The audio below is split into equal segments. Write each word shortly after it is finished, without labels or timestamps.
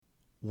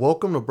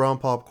Welcome to Brown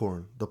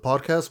Popcorn, the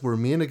podcast where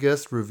me and a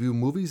guest review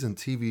movies and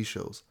TV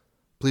shows.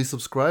 Please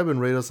subscribe and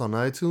rate us on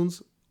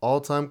iTunes. All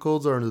time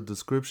codes are in the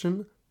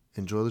description.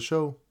 Enjoy the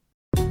show.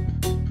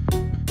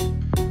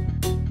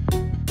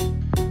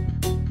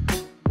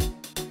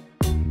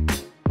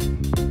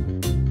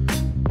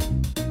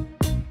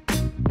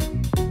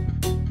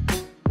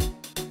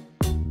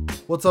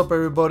 What's up,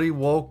 everybody?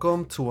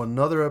 Welcome to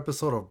another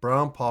episode of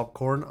Brown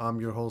Popcorn. I'm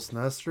your host,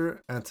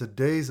 Nestor, and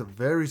today's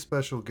very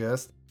special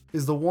guest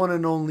is the one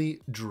and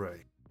only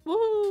Dre.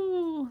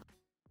 Woo!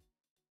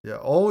 Yeah,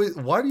 always.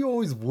 Why do you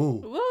always woo?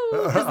 Woo!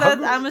 Because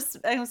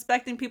I'm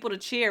expecting people to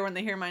cheer when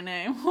they hear my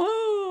name.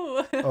 Woo!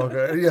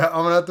 Okay, yeah,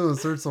 I'm gonna have to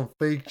insert some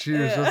fake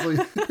cheers. Yeah.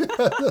 Just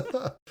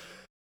like...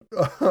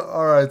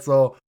 All right,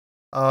 so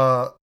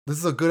this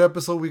is a good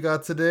episode we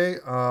got today.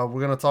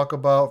 We're gonna talk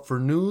about, for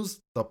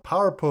news, the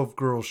Powerpuff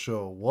Girls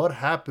show. What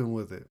happened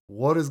with it?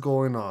 What is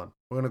going on?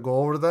 We're gonna go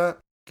over that,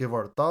 give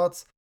our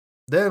thoughts.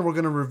 Then we're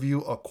gonna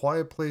review A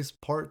Quiet Place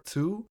Part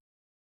 2.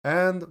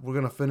 And we're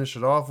gonna finish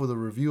it off with a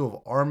review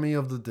of Army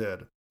of the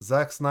Dead.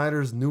 Zack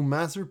Snyder's new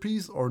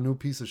masterpiece or new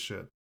piece of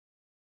shit.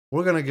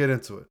 We're gonna get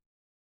into it.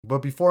 But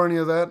before any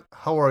of that,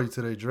 how are you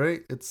today,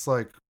 Dre? It's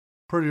like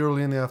pretty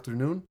early in the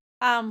afternoon.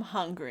 I'm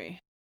hungry.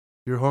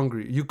 You're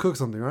hungry. You cook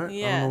something, right?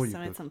 Yes,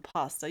 I made some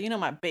pasta. You know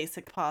my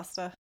basic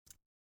pasta.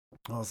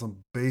 Oh,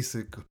 some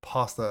basic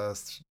pasta.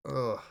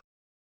 Ugh.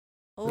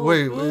 Ooh,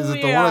 Wait, is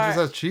it the one that just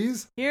has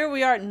cheese? Here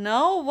we are.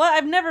 No, what?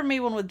 I've never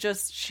made one with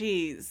just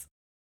cheese.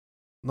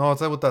 No,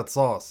 it's like with that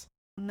sauce.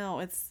 No,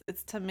 it's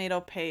tomato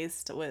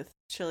paste with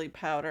chili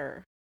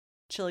powder,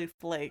 chili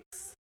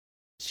flakes,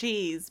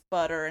 cheese,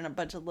 butter, and a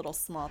bunch of little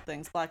small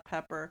things, black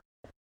pepper.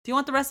 Do you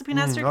want the recipe,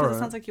 Nestor? Because it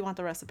sounds like you want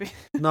the recipe.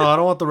 No, I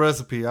don't want the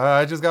recipe.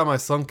 I just got my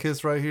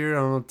Sunkist right here.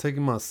 I'm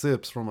taking my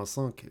sips from my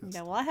Sunkist.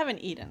 Yeah, well, I haven't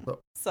eaten,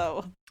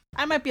 so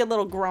I might be a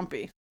little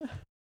grumpy.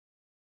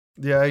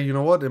 Yeah, you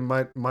know what? It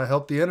might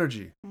help the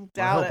energy.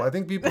 Doubt it. I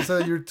think people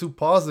say you're too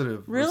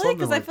positive. Really?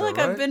 Because I feel like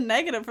right? I've been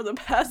negative for the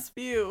past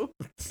few.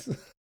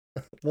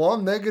 Well,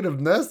 I'm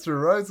negative Nestor,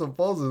 right?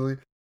 Supposedly.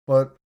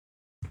 But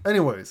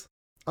anyways,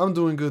 I'm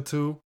doing good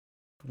too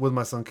with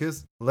my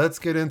Sunkist. Let's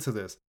get into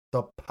this.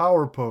 The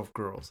Powerpuff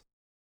Girls.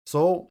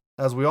 So,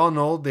 as we all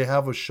know, they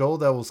have a show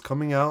that was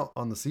coming out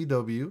on the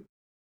CW.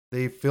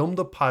 They filmed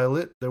a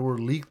pilot. There were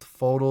leaked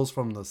photos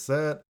from the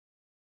set.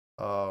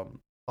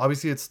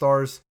 Obviously, it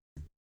stars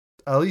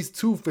at least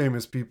two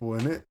famous people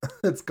in it.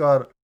 It's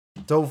got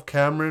Dove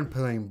Cameron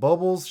playing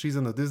Bubbles. She's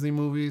in the Disney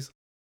movies.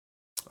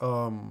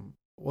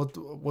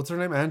 What's her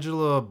name?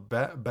 Angela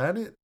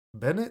Bennett?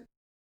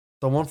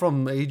 The one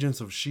from Agents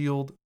of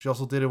S.H.I.E.L.D. She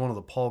also did it one of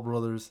the Paul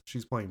brothers.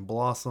 She's playing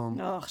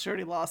Blossom. Oh, she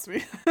already lost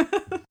me.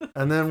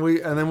 and then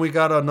we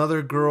got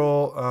another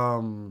girl.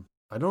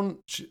 I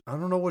don't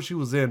know what she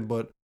was in,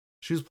 but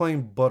she was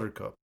playing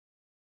Buttercup.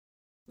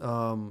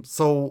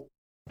 So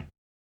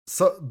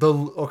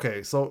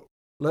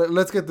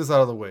let's get this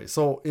out of the way.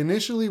 So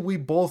initially we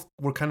both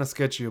were kind of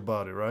sketchy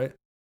about it, right?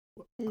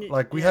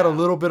 Like we had a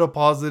little bit of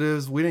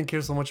positives. We didn't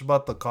care so much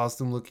about the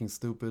costume looking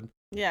stupid.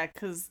 Yeah,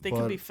 because they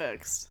could be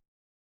fixed.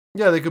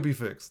 Yeah, they could be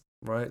fixed,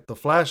 right? The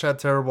Flash had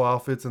terrible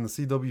outfits and the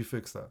CW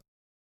fixed that.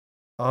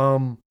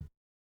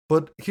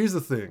 But here's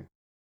the thing.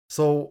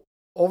 So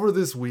over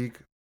this week,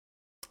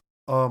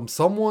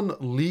 someone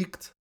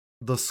leaked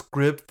the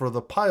script for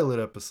the pilot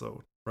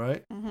episode,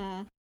 right?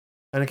 Mm-hmm.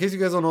 And in case you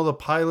guys don't know, the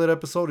pilot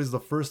episode is the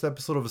first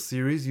episode of a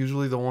series,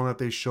 usually the one that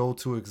they show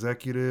to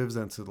executives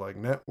and to like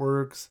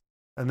networks,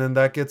 and then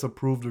that gets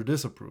approved or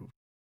disapproved.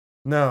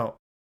 Now,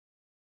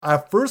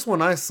 at first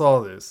when I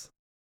saw this,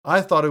 I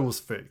thought it was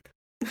fake.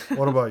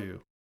 What about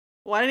you?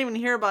 Well, I didn't even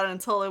hear about it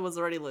until it was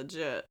already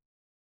legit.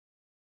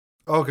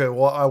 Okay,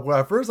 well,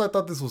 at first I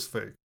thought this was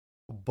fake.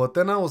 But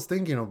then I was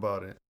thinking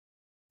about it.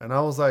 And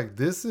I was like,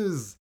 this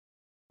is...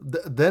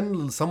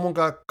 Then someone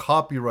got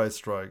copyright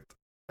striked.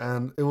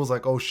 And it was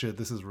like, oh shit,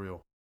 this is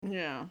real.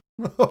 Yeah.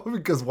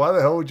 Because why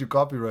the hell would you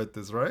copyright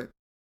this, right?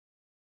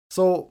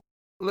 So,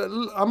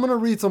 I'm going to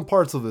read some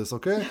parts of this,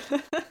 okay?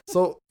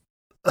 So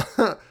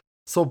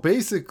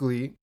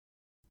basically,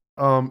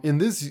 in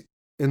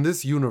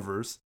this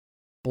universe,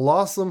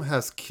 Blossom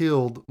has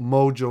killed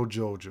Mojo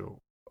Jojo.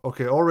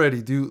 Okay,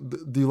 already, do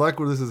you like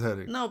where this is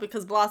heading? No,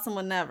 because Blossom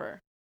would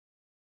never.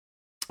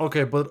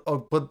 Okay, but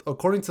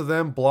according to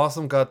them,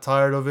 Blossom got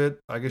tired of it.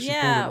 I guess she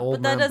killed an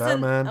old man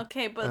Batman.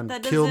 Okay, but and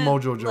that killed doesn't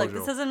Mojo Jojo. Look,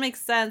 this doesn't make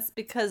sense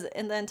because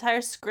in the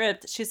entire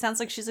script, she sounds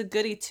like she's a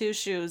goody two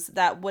shoes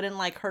that wouldn't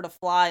like her to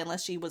fly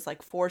unless she was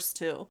like forced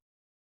to.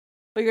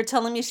 But you're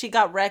telling me she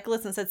got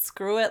reckless and said,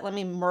 "Screw it, let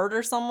me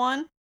murder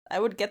someone."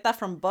 I would get that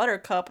from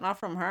Buttercup, not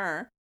from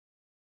her.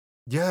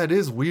 Yeah, it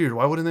is weird.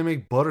 Why wouldn't they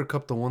make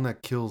Buttercup the one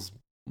that kills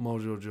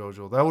Mojo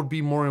Jojo? That would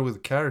be more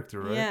with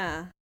character, right?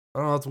 Yeah. I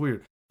don't know, that's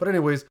weird. But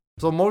anyways,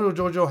 so Mojo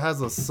Jojo has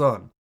a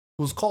son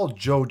who's called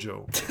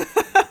Jojo.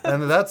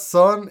 And that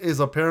son is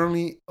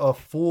apparently a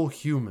full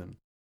human.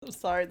 I'm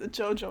sorry, the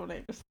Jojo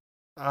names.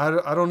 I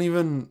don't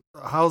even...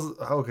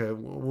 Okay,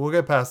 we'll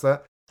get past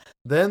that.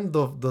 Then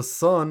the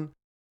son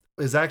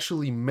is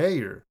actually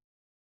Mayor.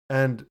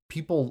 and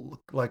people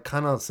like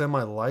kind of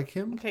semi like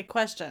him, Okay,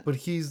 question. but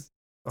he's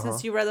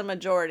Since you read the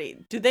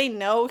majority, do they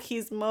know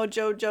he's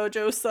Mojo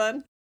Jojo's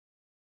son?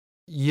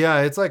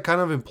 yeah, it's like kind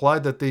of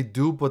implied that they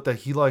do, but that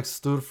he like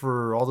stood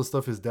for all the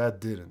stuff his dad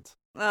didn't.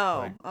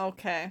 Oh, Like,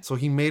 okay. so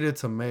he made it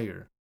to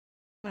mayor.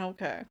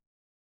 Okay.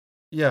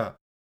 Yeah,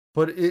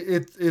 but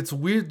it's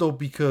weird though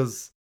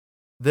because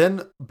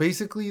then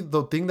basically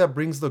the thing that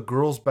brings the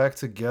girls back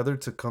together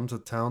to come to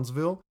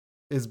Townsville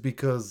is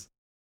because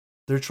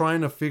they're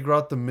trying to figure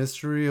out the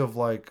mystery of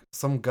like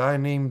some guy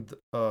named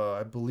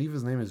I believe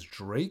his name is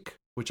Drake,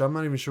 which I'm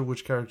not even sure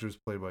which character is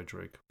played by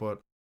Drake, but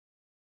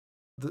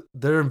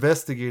they're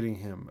investigating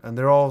him and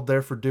they're all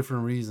there for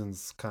different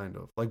reasons kind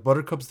of. Like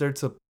Buttercup's there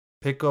to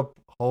pick up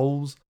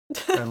hoes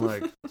and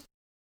like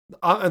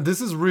and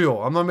this is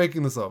real. I'm not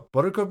making this up.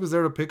 Buttercup is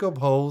there to pick up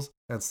hoes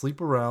and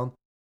sleep around.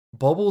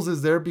 Bubbles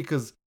is there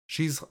because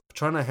she's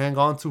trying to hang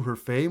on to her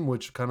fame,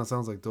 which kind of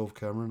sounds like Dove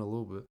Cameron a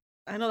little bit.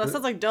 I know that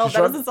sounds like dope.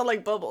 That doesn't sound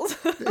like Bubbles.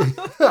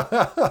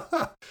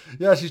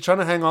 Yeah, she's trying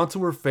to hang on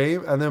to her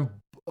fame, and then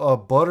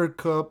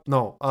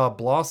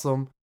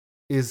Blossom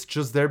is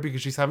just there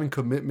because she's having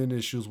commitment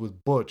issues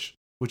with Butch,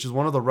 which is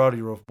one of the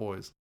Rowdy Rough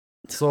boys.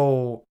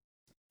 So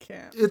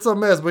it's a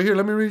mess. But here,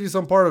 let me read you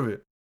some part of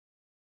it.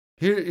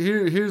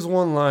 Here's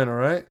one line. All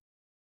right.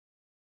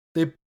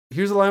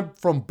 Here's a line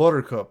from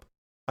Buttercup.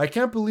 I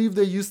can't believe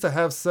they used to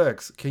have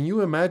sex. Can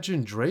you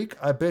imagine Drake?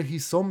 I bet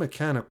he's so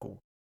mechanical.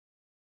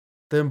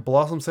 Then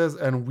Blossom says,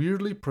 and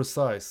weirdly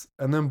precise.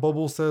 And then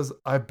Bubble says,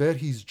 I bet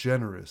he's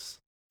generous.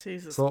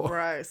 Jesus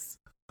Christ.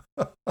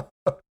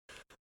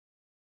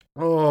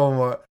 Oh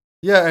my.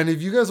 Yeah, and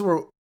if you guys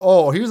were...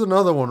 Oh, here's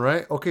another one,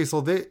 right? Okay,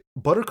 so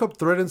Buttercup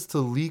threatens to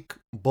leak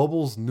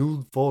Bubbles'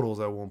 nude photos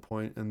at one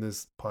point in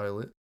this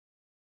pilot.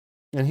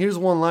 And here's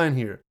one line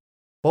here.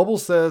 Bubble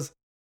says,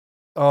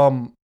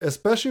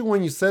 especially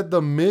when you said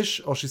the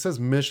Mish... Oh, she says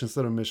Mish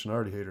instead of Mission. I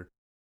already hate her.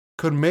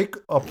 Could make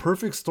a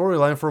perfect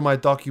storyline for my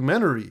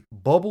documentary.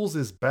 Bubbles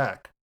is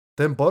back.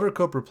 Then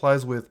Buttercup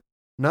replies with,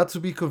 not to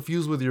be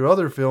confused with your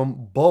other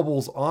film,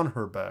 Bubbles on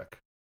her back.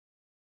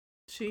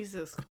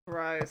 Jesus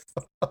Christ.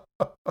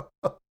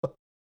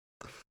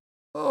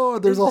 Oh,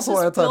 there's also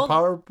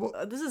anti-power.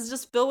 This is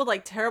just filled with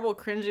like terrible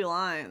cringy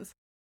lines.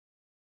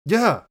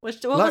 Yeah. What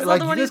was the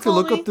other one you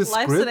told me?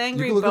 Life's an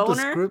angry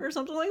boner or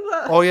something like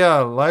that? Oh yeah,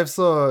 life's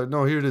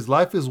no, here it is.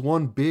 Life is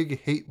one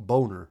big hate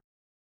boner.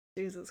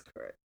 Jesus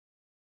Christ.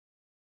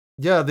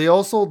 Yeah, they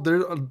also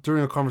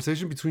during a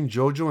conversation between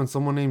Jojo and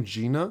someone named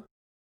Gina,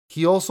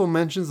 he also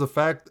mentions the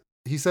fact,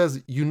 he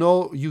says,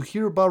 you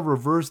hear about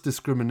reverse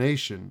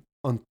discrimination,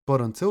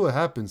 but until it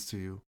happens to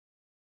you.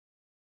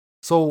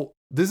 So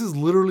this is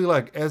literally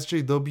like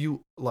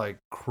SJW like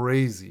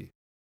crazy.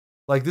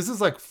 Like this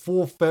is like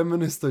full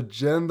feminist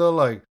agenda.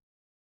 Like,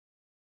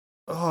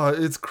 oh,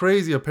 it's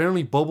crazy.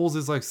 Apparently Bubbles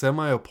is like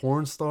semi a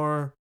porn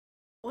star.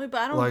 Wait,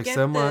 but I don't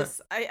get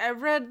this. I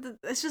read,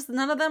 it's just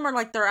none of them are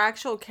like their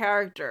actual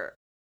character.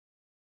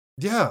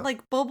 Yeah.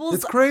 Like Bubbles.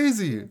 It's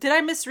crazy. Did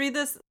I misread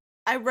this?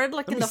 I read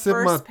like in the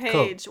first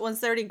page, once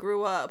they already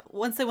grew up,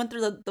 once they went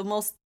through the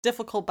most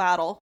difficult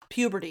battle,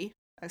 puberty.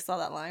 I saw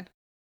that line.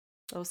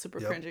 That was super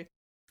cringy.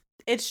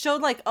 It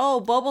showed like, oh,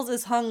 Bubbles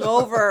is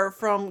hungover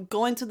from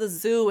going to the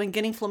zoo and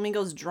getting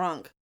flamingos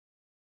drunk.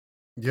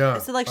 Yeah.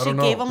 So like she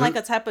gave him like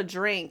a type of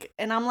drink.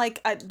 And I'm like,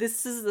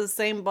 this is the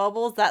same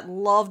Bubbles that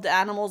loved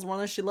animals more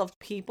than she loved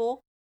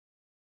people.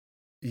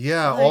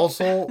 Yeah, like...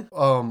 also,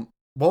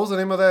 what was the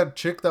name of that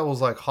chick that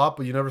was like hot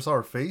but you never saw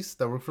her face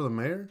that worked for the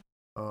mayor?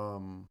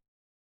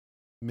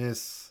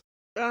 Miss...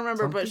 I don't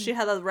remember, something? But she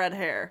had the red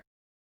hair.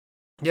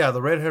 Yeah,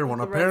 the red hair one.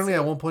 Apparently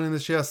at one point in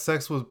this she has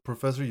sex with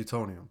Professor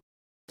Utonium.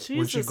 Jesus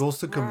when she goes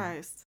to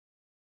Christ.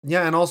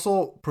 Yeah, and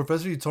also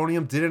Professor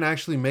Utonium didn't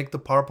actually make the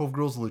Powerpuff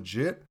Girls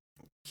legit.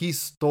 He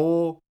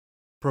stole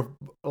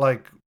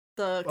like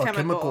the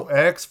chemical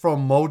X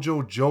from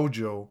Mojo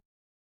Jojo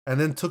and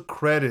then took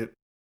credit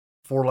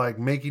for like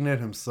making it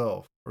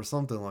himself or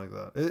something like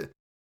that.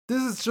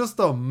 This is just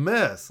a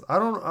mess.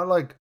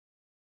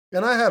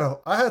 And I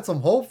had some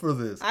hope for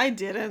this. I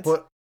didn't.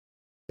 But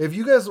if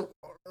you guys,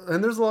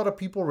 and there's a lot of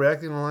people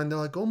reacting online, they're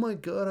like, "Oh my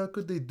god, how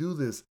could they do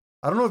this?"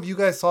 I don't know if you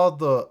guys saw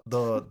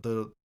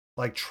the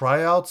like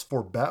tryouts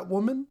for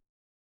Batwoman.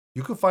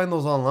 You could find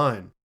those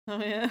online. Oh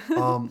yeah.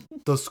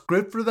 The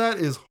script for that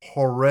is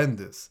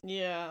horrendous.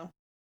 Yeah.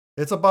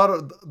 It's about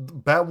a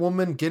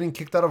Batwoman getting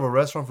kicked out of a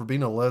restaurant for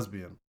being a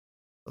lesbian.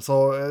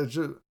 So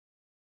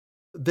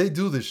they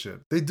do this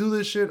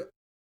shit.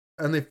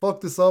 And they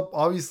fuck this up.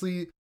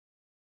 Obviously,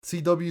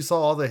 CW saw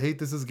all the hate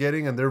this is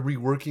getting, and they're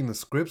reworking the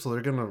script. So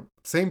they're gonna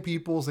same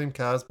people, same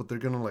cast, but they're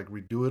gonna like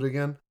redo it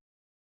again.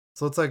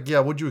 So it's like, yeah,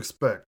 what'd you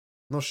expect?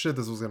 No shit,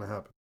 this was gonna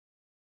happen.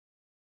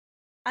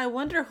 I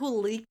wonder who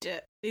leaked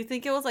it. Do you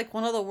think it was like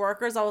one of the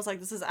workers? I was like,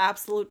 this is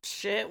absolute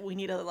shit. We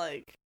need to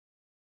like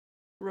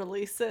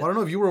release it. Well, I don't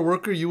know. If you were a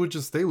worker, you would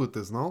just stay with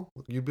this, no?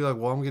 You'd be like,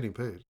 well, I'm getting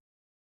paid.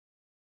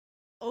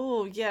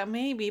 Oh, yeah,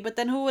 maybe. But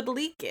then who would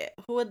leak it?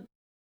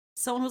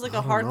 Someone who's like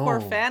a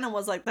hardcore fan and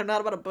was like, they're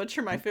not about to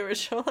butcher my favorite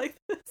show like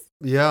this.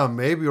 Yeah,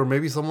 maybe. Or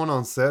maybe someone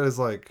on set is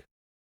like,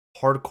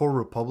 hardcore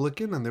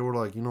Republican, and they were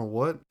like, you know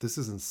what? This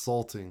is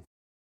insulting.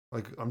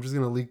 Like, I'm just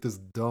gonna leak this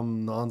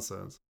dumb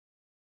nonsense.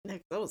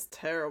 Nick, that was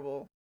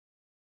terrible.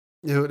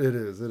 Yeah, it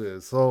is. It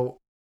is. So,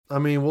 I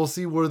mean, we'll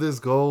see where this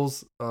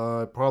goes.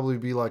 Probably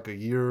be like a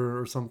year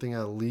or something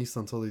at least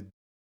until they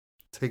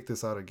take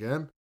this out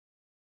again.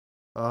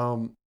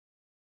 Um,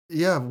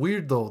 yeah,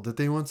 weird though that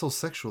they went so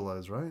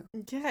sexualized, right?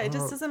 Yeah, it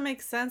just doesn't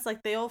make sense.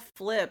 Like they all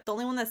flip. The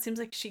only one that seems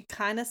like she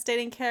kind of stayed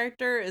in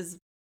character is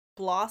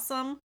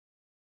Blossom,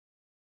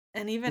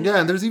 and even Yeah, her.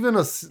 and there's even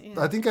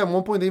Yeah. I think at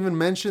one point they even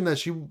mentioned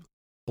that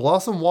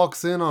Blossom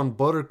walks in on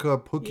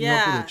Buttercup hooking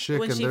up with a Yeah, chick,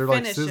 when and she they're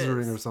like scissoring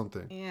or finishes.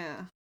 something.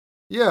 Yeah.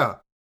 Yeah,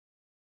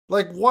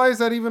 like why is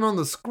that even on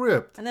the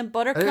script? And then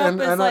Buttercup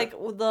And is and I like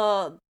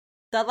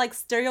that like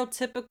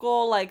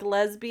stereotypical like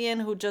lesbian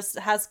who just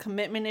has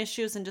commitment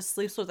issues and just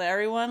sleeps with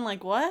everyone.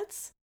 Like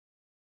what?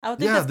 I would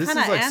think yeah, that's this kind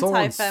of is like so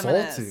insulting.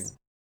 anti-feminist.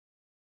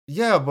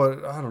 Yeah,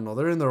 but I don't know.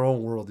 They're in their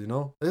own world, you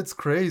know. It's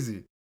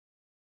crazy.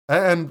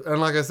 And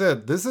like I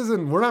said, this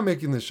isn't. We're not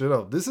making this shit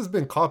up. This has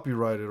been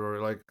copyrighted,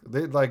 or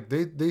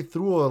they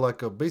threw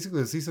a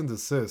basically a cease and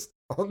desist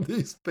on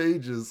these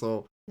pages.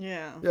 So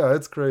Yeah. yeah,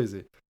 it's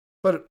crazy.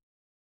 But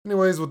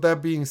anyways, with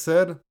that being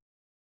said,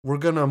 we're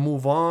gonna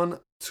move on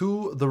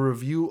to the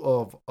review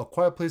of A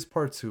Quiet Place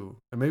Part 2.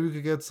 And maybe we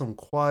could get some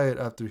quiet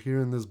after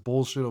hearing this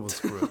bullshit of a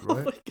script, Oh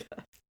right?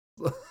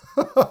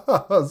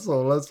 my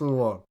So let's move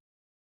on.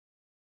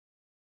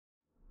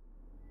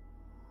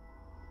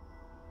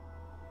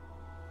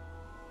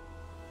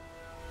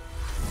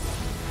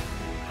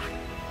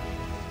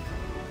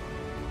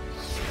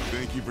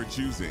 Thank you for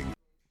choosing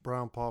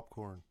Brown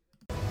popcorn.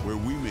 where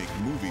we make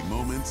movie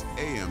moments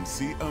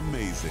AMC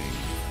amazing.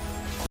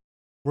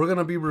 We're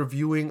gonna be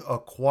reviewing A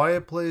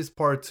Quiet Place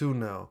Part 2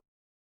 now.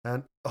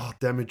 And oh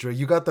damn it, Dre,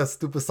 you got that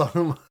stupid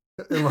song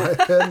in my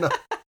head now.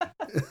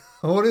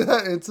 What is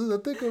that? Into the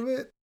thick of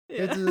it?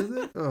 Yeah. Into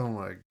the thick? Oh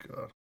my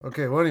god.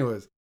 Okay, well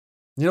anyways.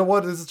 You know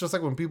what? This is just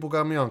like when people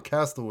got me on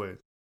Castaway.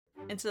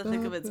 Into the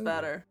thick of it's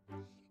better.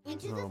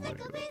 Oh my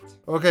god.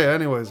 Okay,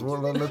 anyways, well,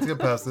 let's get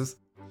past this.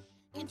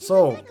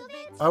 So,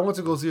 I went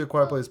to go see A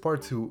Quiet Place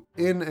Part 2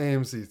 in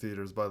AMC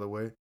theaters, by the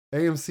way.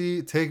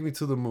 AMC, take me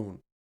to the moon.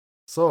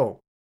 So,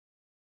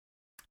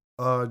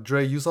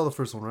 Dre, you saw the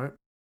first one, right?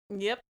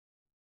 Yep.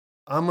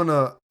 I'm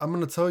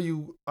gonna tell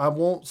you, I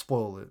won't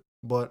spoil it,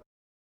 but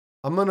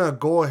I'm gonna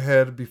go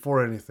ahead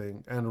before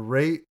anything and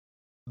rate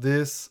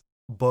this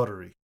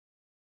buttery.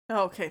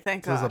 Okay,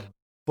 thank This is God. a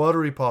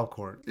buttery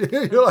popcorn.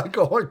 You're like,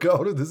 oh my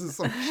god, this is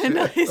some I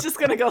know shit. he's just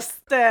gonna go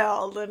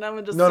stale, and I'm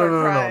gonna just No, no, start no,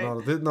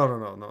 no, crying.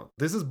 no, no.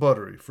 This is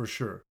buttery for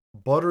sure.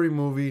 Buttery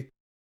movie.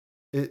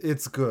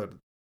 It's good.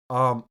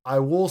 I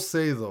will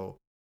say though,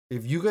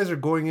 if you guys are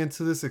going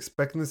into this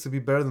expecting this to be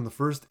better than the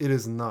first, it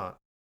is not.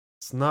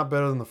 It's not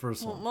better than the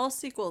first Well, one. most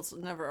sequels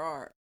never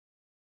are.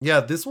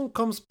 Yeah, this one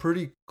comes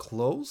pretty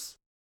close,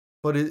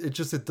 but it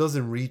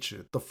doesn't reach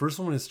it. The first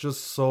one is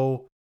just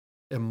so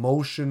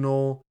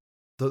emotional.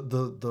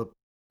 The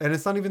and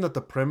it's not even that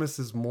the premise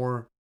is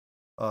more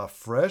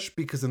fresh,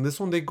 because in this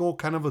one they go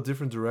kind of a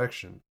different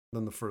direction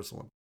than the first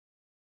one.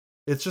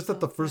 It's just that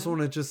the first Okay.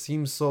 one, it just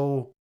seems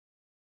so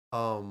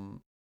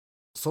um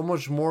so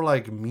much more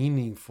like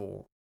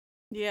meaningful.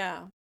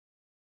 Yeah.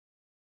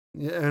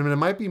 Yeah, and it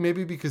might be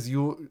maybe because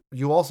you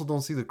also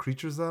don't see the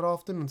creatures that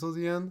often until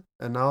the end,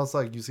 and now it's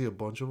like you see a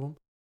bunch of them.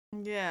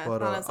 Yeah, it's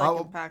But not as like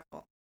I'll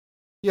impactful.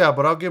 yeah,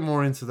 but I'll get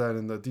more into that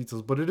in the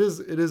details. But it is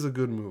a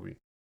good movie.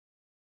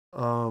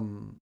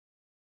 Um,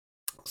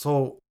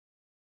 so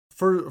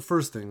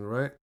first thing,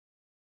 right?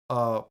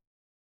 Uh,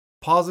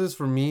 Pauses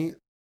for me.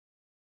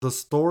 The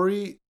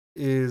story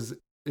is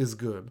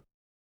good.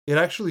 It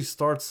actually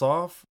starts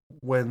off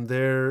when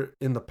they're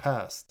in the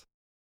past.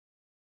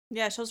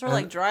 Yeah, it shows her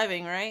like And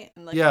driving, right?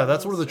 And like yeah, the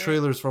that's middle of where the the street.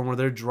 trailer's from, where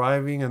they're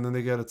driving and then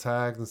they get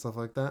attacked and stuff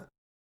like that.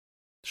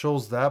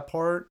 Shows that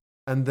part,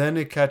 and then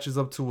it catches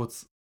up to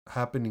what's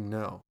happening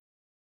now.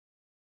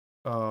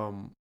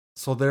 Um,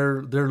 so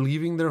they're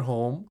leaving their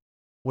home,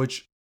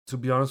 which, to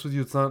be honest with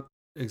you, it's not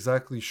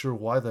exactly sure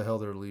why the hell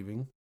they're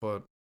leaving,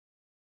 but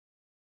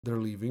they're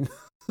leaving.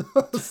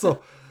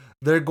 So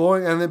they're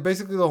going, and then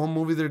basically the whole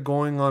movie they're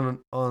going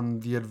on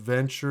the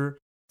adventure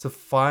to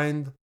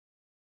find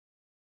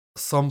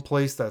some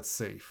place that's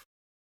safe,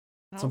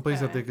 some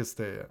place that they Okay. could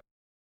stay at.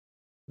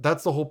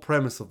 That's the whole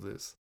premise of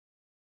this.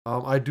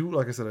 I do,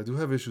 like I said, I do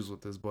have issues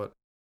with this, but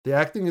the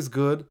acting is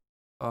good.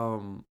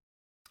 Um,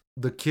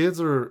 the kids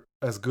are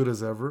as good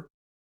as ever.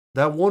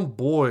 That one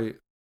boy,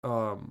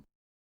 um,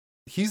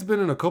 he's been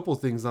in a couple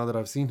things now that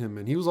I've seen him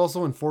in. He was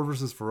also in Ford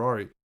versus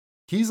Ferrari.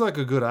 He's like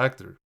a good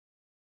actor.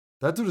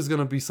 That dude is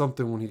gonna be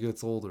something when he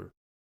gets older.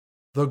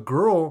 The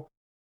girl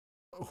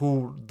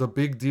who the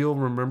big deal,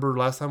 remember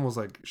last time, was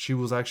like she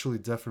was actually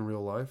deaf in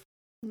real life.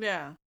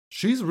 Yeah.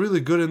 She's really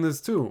good in this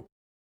too.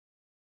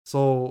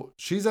 So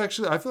she's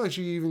actually, I feel like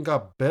she even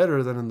got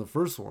better than in the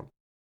first one.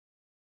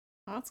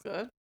 That's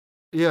good.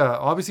 Yeah,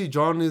 obviously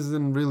John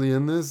isn't really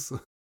in this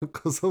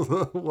because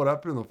of what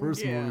happened in the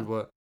first movie, Yeah.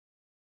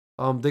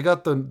 but they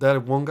got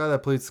that one guy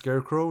that played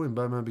Scarecrow in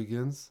Batman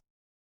Begins,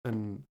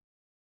 and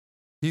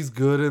He's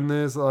good in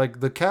this. Like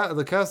the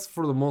cast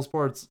for the most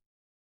part,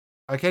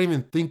 I can't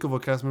even think of a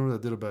cast member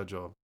that did a bad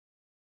job.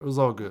 It was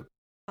all good.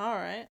 All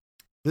right.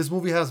 This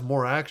movie has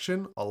more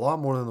action, a lot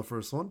more than the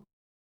first one.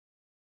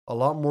 A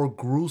lot more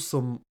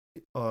gruesome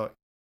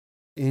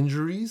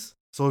injuries.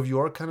 So if you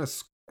are kind of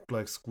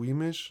like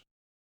squeamish,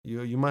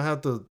 you might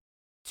have to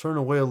turn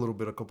away a little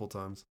bit a couple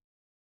times.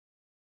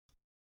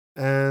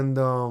 And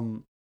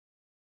well,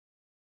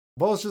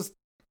 it's just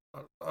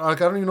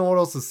like I don't even know what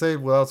else to say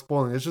without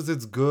spoiling. It's just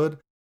it's good.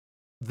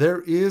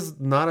 There is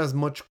not as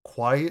much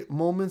quiet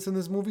moments in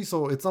this movie,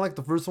 so it's not like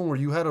the first one where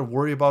you had to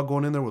worry about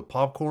going in there with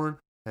popcorn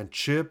and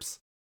chips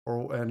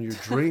and your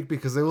drink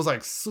because it was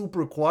like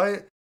super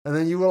quiet, and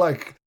then you were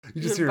like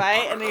you just hear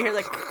bite and then you hear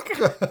like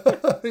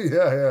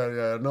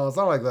yeah. No, it's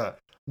not like that.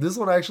 This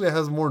one actually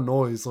has more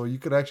noise, so you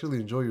could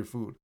actually enjoy your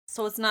food.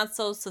 So it's not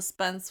so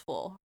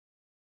suspenseful.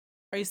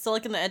 Are you still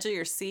like in the edge of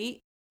your seat,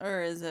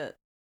 or is it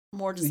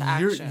more just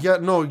action?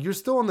 You're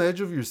still on the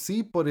edge of your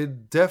seat, but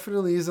it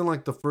definitely isn't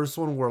like the first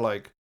one where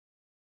like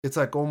it's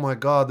like, oh my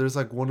god, there's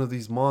like one of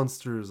these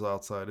monsters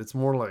outside. It's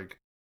more like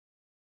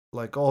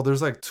oh,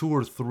 there's like 2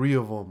 or 3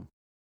 of them.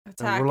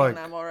 Attacking like,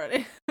 them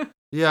already.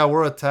 Yeah,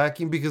 we're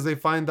attacking because they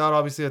find out,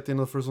 obviously at the end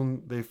of the first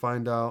one, they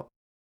find out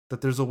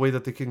that there's a way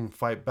that they can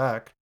fight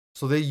back.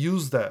 So they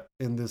use that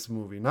in this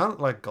movie. Not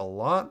like a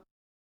lot,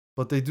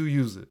 but they do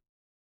use it.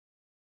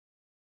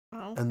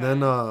 Okay. And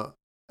then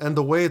and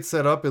the way it's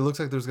set up, it looks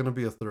like there's gonna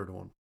be a third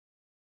one.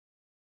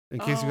 In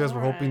case you guys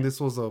were hoping this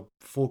was a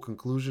full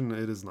conclusion,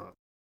 it is not.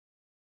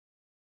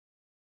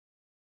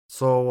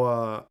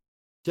 So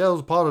yeah,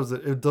 those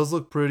positives. It does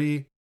look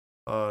pretty.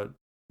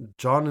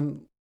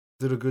 John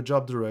did a good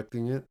job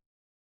directing it.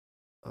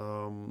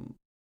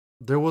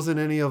 There wasn't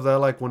any of that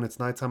like when it's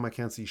nighttime I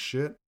can't see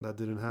shit. That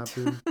didn't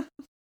happen.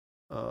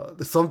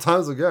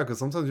 Sometimes, yeah, because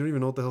sometimes you don't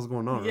even know what the hell's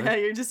going on. Yeah, right?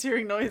 you're just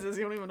hearing noises.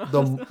 You don't even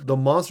know. The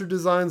monster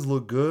designs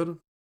look good.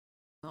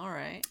 All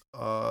right.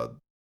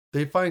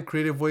 They find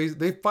creative ways.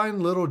 They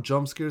find little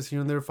jump scares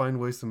here and there. Find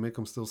ways to make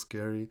them still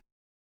scary.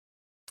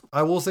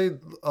 I will say,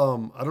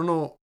 I don't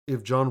know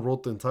if John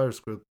wrote the entire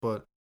script,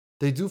 but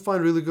they do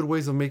find really good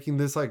ways of making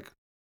this like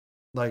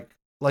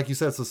you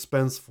said,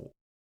 suspenseful.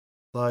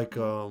 Like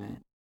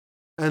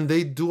and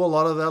they do a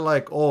lot of that.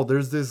 Like, oh,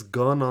 there's this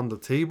gun on the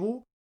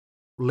table.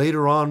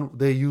 Later on,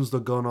 they use the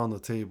gun on the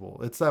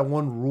table. It's that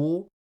one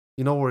rule,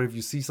 where if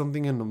you see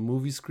something in the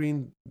movie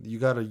screen, you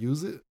gotta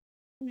use it.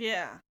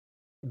 Yeah.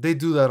 They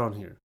do that on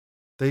here.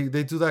 They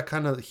do that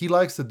kind of. He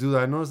likes to do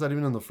that. I noticed that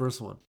even in the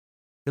first one.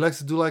 He likes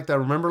to do like that.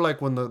 Remember,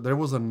 like when there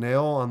was a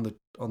nail on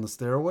the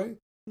stairway.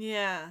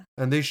 Yeah.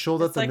 And they show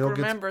that it's the like, nail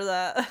remember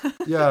that.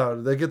 yeah,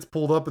 that gets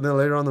pulled up, and then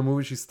later on in the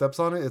movie she steps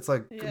on it. It's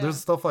like there's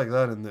stuff like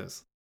that in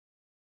this.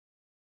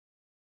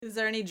 Is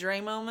there any Dre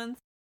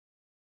moments?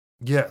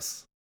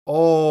 Yes.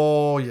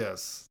 Oh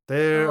yes.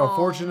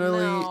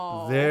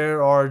 Unfortunately,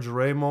 there are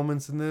Dre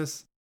moments in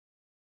this.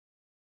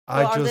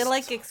 Are they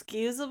like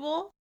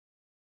excusable?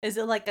 Is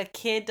it like a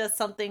kid does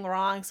something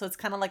wrong, so it's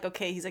kind of like,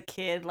 okay, he's a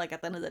kid, like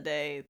at the end of the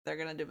day, they're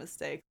gonna do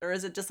mistakes? Or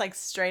is it just like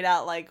straight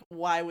out like,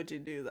 why would you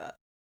do that?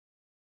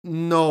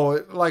 No,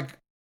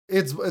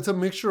 it's a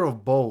mixture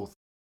of both.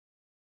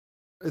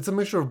 It's a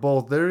mixture of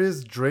both. There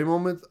is Dre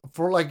moments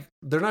for like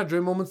they're not Dre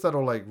moments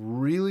that'll like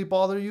really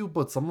bother you,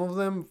 but some of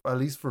them, at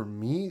least for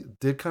me,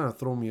 did kind of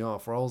throw me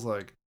off. Where I was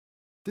like,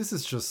 this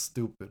is just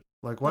stupid.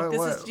 Like why?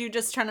 Is you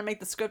just trying to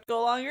make the script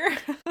go longer?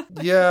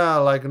 Yeah,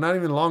 like not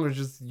even longer.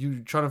 Just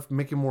you trying to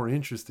make it more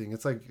interesting.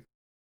 It's like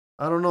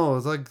I don't know.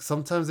 It's like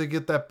sometimes they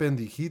get that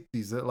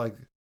pendijitis that like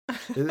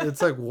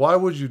it's like why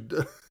would you?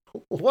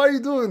 Why are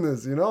you doing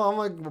this? I'm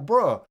like,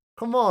 bro,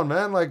 come on,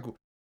 man. Like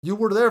you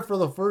were there for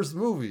the first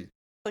movie.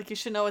 Like you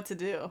should know what to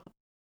do.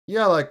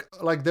 Yeah, like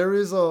there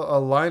is a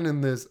line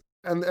in this,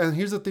 and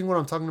here's the thing: what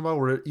I'm talking about,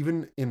 where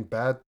even in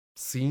bad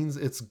scenes,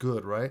 it's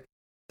good, right?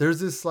 There's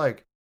this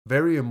like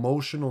very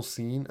emotional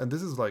scene, and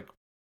this is like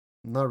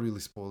not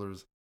really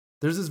spoilers.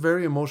 There's this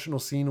very emotional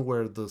scene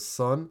where the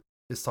son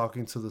is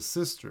talking to the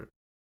sister,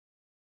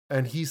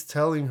 and he's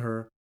telling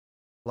her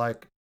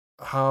like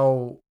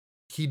how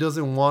he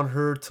doesn't want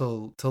her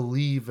to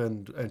leave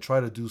and try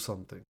to do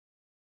something.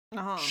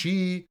 Uh-huh.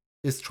 She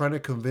is trying to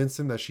convince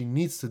him that she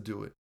needs to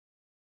do it.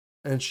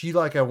 And she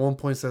like at one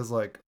point says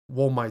like,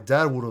 well, my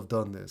dad would have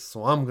done this,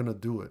 so I'm going to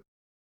do it.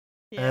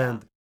 Yeah.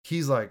 And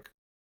he's like,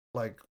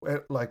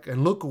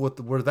 and look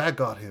where that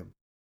got him.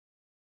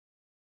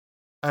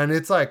 And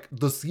it's like,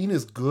 the scene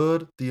is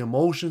good. The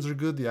emotions are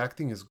good. The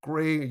acting is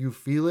great. You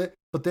feel it.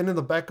 But then in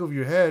the back of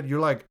your head,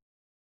 you're like,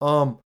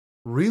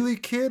 really,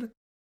 kid?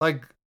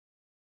 Like,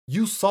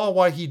 you saw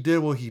why he did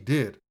what he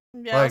did.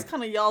 Yeah, it's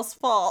kind of y'all's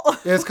fault.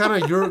 It's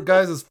kind of your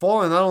guys'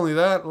 fault. And not only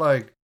that,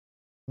 like,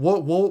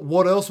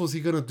 what else was he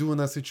going to do in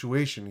that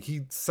situation?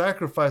 He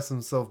sacrificed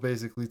himself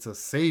basically to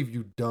save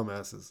you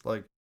dumbasses.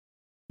 Like,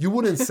 you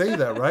wouldn't say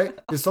that, right?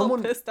 If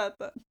someone pissed at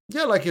that.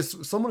 Yeah, like if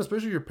someone,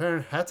 especially your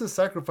parent, had to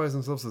sacrifice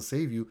themselves to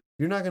save you,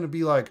 you're not going to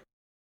be like,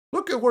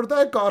 look at where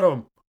that got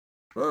him.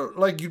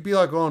 Like, you'd be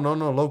like, oh, no,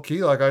 low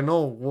key. Like, I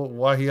know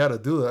why he had to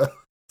do that.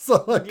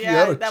 So like he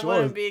had a that choice.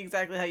 wouldn't be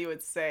exactly how you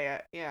would say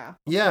it. Yeah.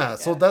 Yeah,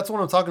 so Yeah. that's what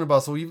I'm talking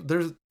about. So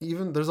there's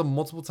a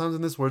multiple times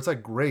in this where it's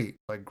like great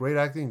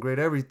acting, great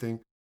everything,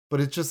 but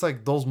it's just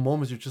like those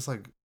moments you're just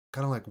like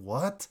kind of like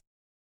what?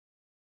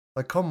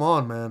 Like come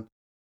on, man.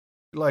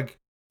 Like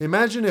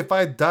imagine if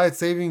I died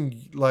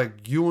saving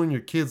like you and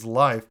your kid's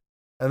life,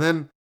 and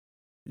then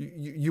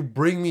you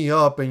bring me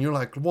up and you're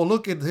like, well,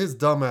 look at his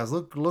dumbass.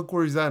 Look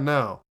where he's at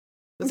now.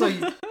 It's like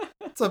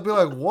it's like be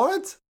like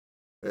what?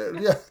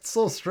 Yeah, it's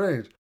so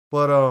strange.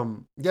 But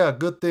yeah,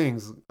 good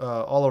things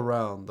all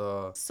around.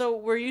 So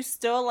were you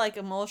still like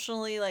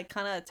emotionally like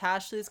kind of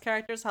attached to these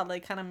characters? How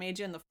they kind of made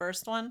you in the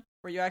first one,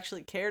 where you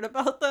actually cared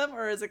about them,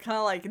 or is it kind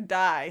of like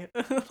die?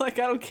 Like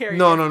I don't care. You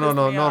No, guys no, no, pissed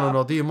no, me no, no, off.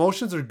 no. The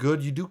emotions are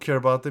good. You do care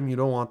about them. You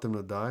don't want them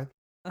to die.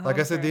 Like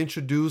I said, they Okay.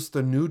 introduced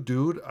a new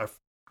dude.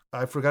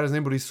 I forgot his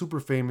name, but he's super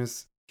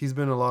famous. He's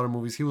been in a lot of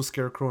movies. He was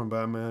Scarecrow in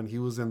Batman. He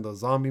was in the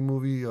zombie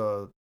movie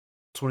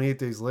 28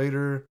 Days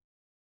Later.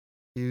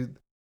 He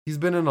he's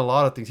been in a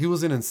lot of things. He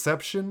was in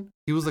Inception.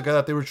 He was the guy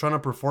that they were trying to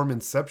perform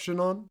Inception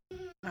on.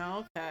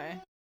 Okay.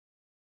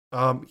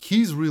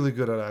 He's really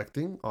good at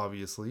acting,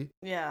 obviously.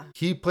 Yeah.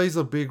 He plays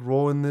a big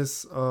role in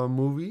this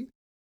movie,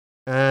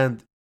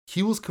 and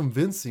he was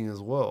convincing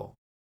as well.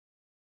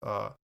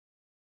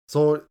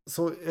 So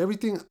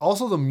everything.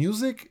 Also, the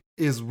music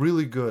is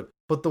really good.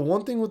 But the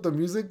one thing with the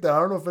music that I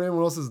don't know if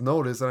anyone else has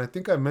noticed, and I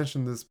think I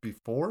mentioned this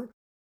before,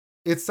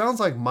 it sounds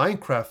like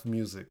Minecraft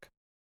music.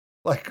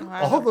 Like Oh,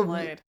 I haven't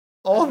played.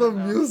 all I the don't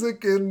know.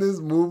 music in this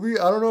movie.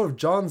 I don't know if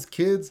John's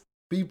kids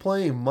be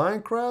playing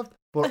Minecraft,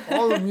 but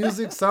all the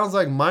music sounds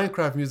like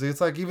Minecraft music.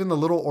 It's like even the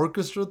little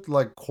orchestra,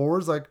 like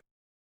chords, like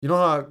you know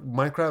how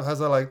Minecraft has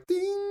that like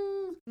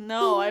ding.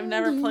 No, I've ding,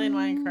 never played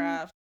ding.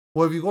 Minecraft.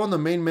 Well, if you go on the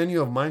main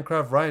menu of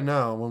Minecraft right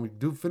now, when we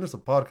do finish the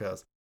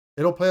podcast,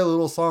 it'll play a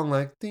little song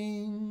like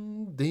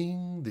ding,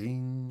 ding,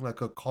 ding,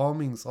 like a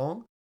calming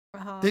song.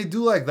 Uh-huh. They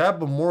do like that,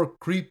 but more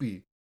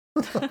creepy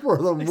for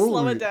the They movie.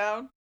 slow it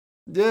down.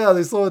 Yeah,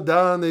 they slow it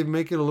down. They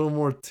make it a little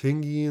more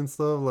tingy and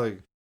stuff.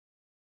 Like,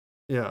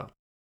 yeah.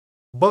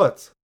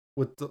 But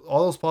with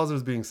all those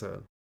positives being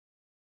said,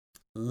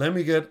 let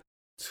me get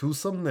to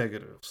some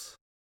negatives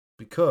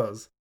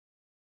because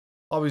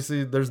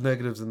obviously there's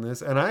negatives in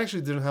this, and I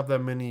actually didn't have that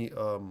many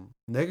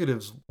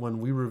negatives when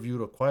we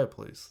reviewed A Quiet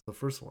Place, the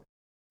first one.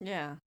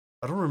 Yeah.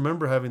 I don't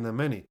remember having that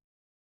many.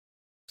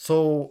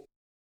 So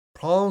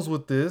problems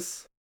with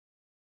this,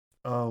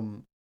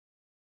 so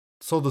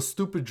the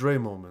stupid Dre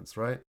moments,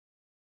 right?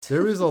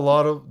 There is a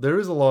lot of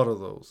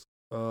those.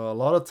 A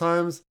lot of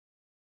times,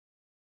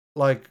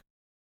 like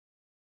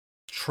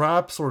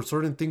traps or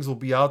certain things will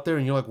be out there,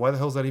 and you're like, why the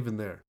hell is that even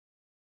there?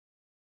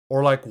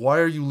 Or like, why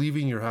are you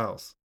leaving your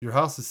house? Your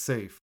house is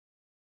safe.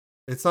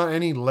 It's not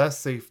any less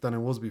safe than it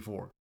was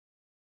before.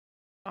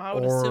 I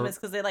would assume it's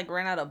because they like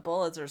ran out of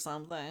bullets or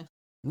something.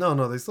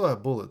 No, they still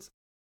have bullets.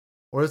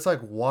 Or it's like,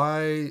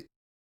 why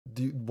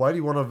do you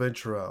want to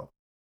venture out?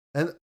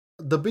 And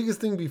the biggest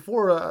thing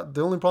before,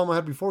 the only problem I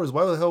had before is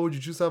why the hell would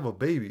you choose to have a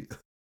baby?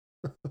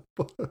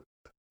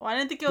 Well, I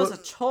didn't think it was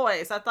a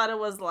choice. I thought it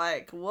was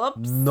like,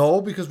 whoops.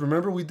 No, because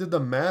remember we did the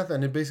math,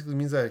 and it basically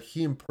means that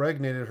he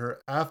impregnated her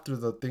after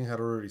the thing had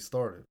already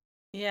started.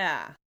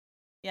 Yeah.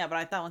 Yeah, but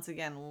I thought once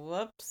again,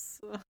 whoops.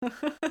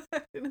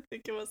 I didn't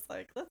think it was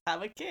like, let's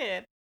have a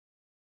kid.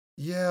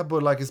 Yeah,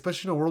 but like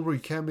especially in a world where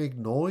you can't make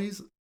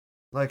noise,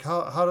 like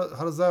how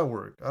does that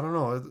work? I don't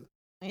know.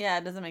 Yeah,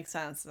 it doesn't make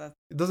sense. It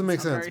doesn't make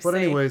It's not sense. very But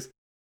safe. anyways,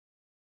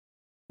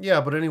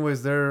 yeah. But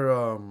anyways, there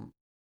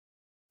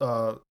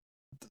a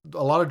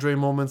lot of Dre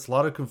moments, a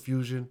lot of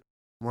confusion,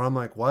 where I'm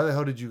like, why the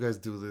hell did you guys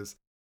do this?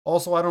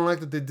 Also, I don't like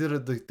that they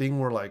did the thing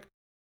where like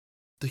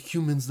the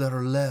humans that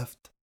are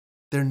left,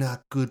 they're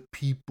not good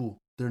people.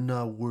 They're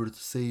not worth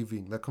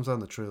saving. That comes out in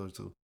the trailer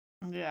too.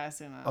 Yeah, I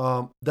see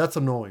that. That's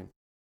annoying.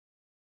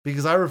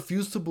 Because I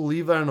refuse to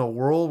believe that in a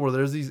world where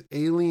there's these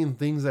alien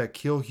things that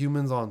kill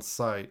humans on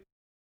sight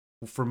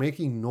for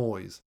making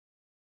noise,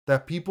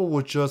 that people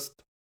would just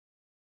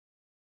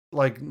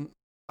like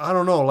I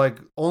don't know, like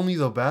only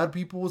the bad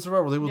people would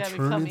survive, or they would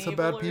turn become into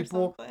bad evil or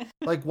people. something.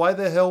 Like, why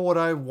the hell would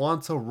I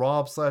want to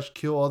rob /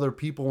 kill other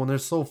people when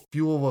there's so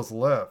few of us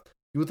left?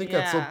 You would think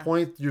at some Yeah.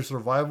 point your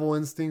survival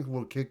instinct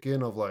will kick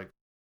in of like,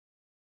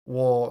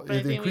 well, But I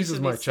it think we increases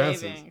should my be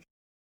chances. saving.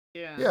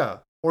 Yeah. Yeah,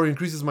 or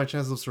increases my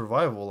chances of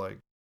survival. Like,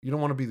 you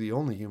don't want to be the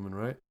only human,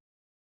 right?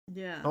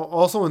 Yeah.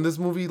 Also, in this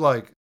movie,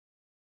 like,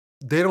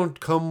 they don't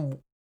come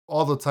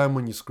all the time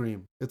when you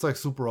scream. It's like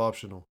super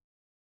optional.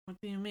 What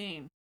do you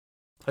mean?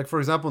 Like, for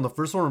example, in the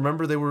first one,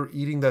 remember they were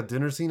eating that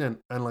dinner scene, and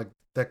like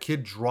that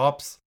kid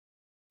drops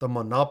the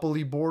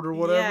Monopoly board or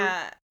whatever.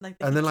 Yeah. Like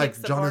And he then like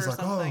kicks the John board is or like,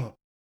 something. oh,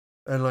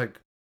 and like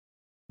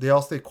they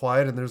all stay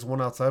quiet, and there's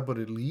one outside, but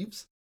it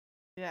leaves.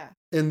 Yeah.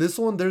 In this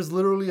one, there's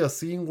literally a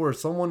scene where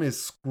someone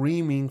is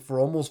screaming for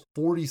almost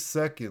 40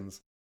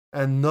 seconds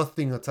and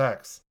nothing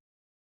attacks.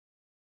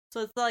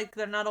 So it's like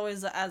they're not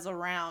always as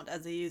around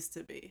as they used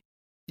to be.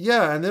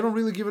 Yeah, and they don't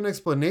really give an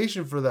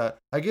explanation for that.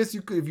 I guess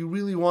you could, if you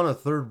really want to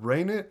third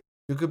brain it,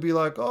 you could be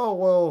like, oh,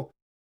 well,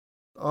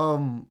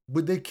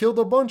 but they killed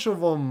a bunch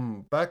of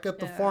them back at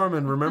the Yeah. farm,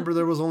 and remember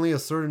there was only a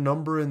certain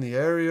number in the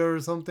area or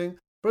something.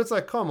 But it's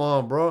like, come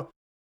on, bro.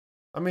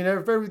 I mean,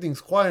 if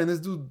everything's quiet and this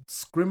dude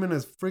screaming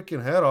his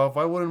freaking head off,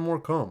 why wouldn't more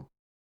come?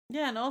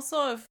 Yeah, and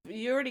also if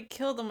you already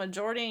killed the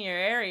majority in your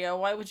area,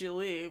 why would you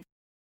leave?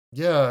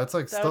 Yeah, it's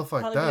like That stuff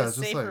would like probably be that. a It's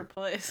just safer like,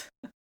 place.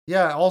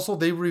 yeah. Also,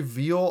 they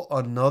reveal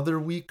another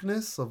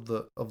weakness of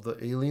the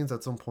aliens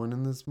at some point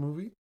in this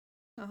movie,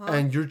 Uh-huh.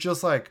 and you're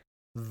just like,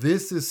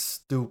 this is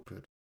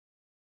stupid.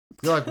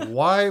 You're like,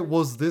 why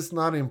was this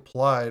not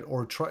implied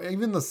or try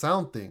even the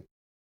sound thing?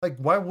 Like,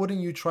 why wouldn't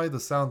you try the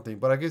sound thing?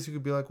 But I guess you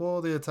could be like,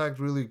 well, they attacked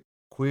really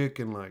quick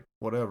and like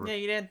whatever. Yeah,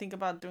 you didn't think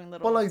about doing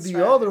little. But like the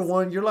other strategies.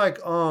 one, you're like,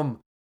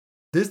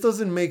 this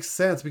doesn't make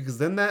sense because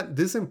then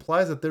this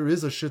implies that there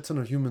is a shit ton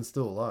of humans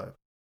still alive.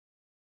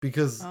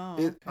 Because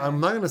Okay. I'm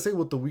not gonna say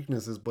what the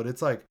weakness is, but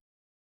it's like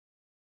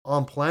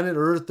on planet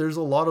Earth, there's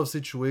a lot of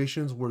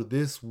situations where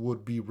this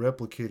would be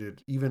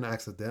replicated even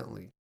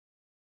accidentally.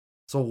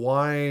 So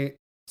why?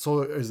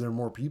 So is there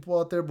more people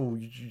out there, but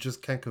you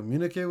just can't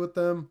communicate with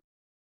them?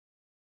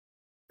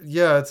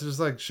 Yeah, it's just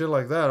like shit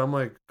like that. I'm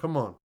like, come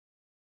on.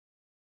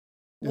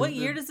 What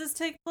year does this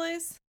take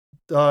place?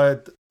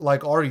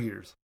 Like our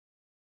years.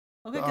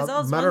 Okay, because I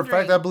was Matter of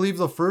fact, I wondering. believe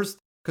the first,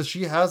 because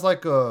she has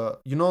like a,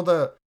 you know,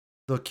 the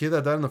kid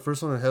that died in the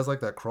first one that has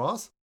like that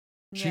cross.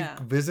 She Yeah.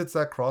 visits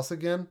that cross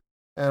again,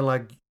 and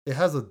like it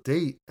has a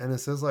date, and it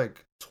says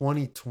like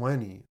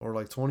 2020 or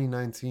like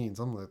 2019,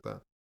 something like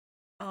that.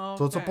 Oh.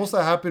 So it's supposed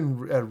to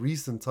happen at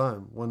recent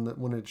time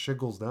when it shit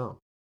goes down.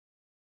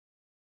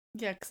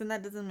 Yeah, because then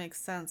that doesn't make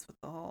sense with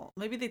the whole.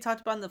 Maybe they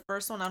talked about in the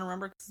first one. I don't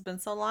remember because it's been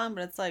so long,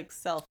 but it's like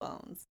cell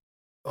phones.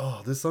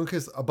 Oh, this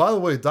Sunkiss. By the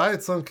way, Diet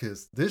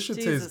Sunkiss. This should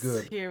Jesus, taste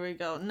good. here we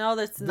go. No,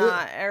 that's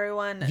not.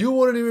 Everyone, You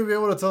wouldn't even be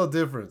able to tell the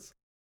difference.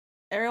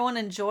 everyone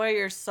enjoy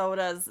your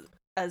sodas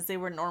as they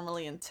were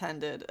normally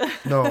intended.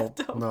 No,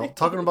 Don't no. make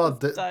Talking me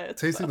about use diet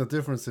tasting stuff. the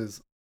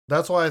differences.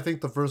 That's why I think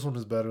the first one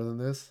is better than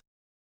this.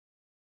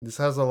 This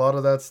has a lot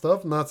of that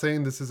stuff. Not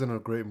saying this isn't a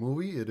great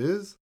movie. It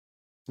is.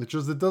 It's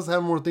just it does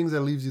have more things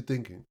that leaves you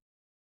thinking.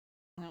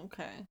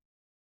 Okay.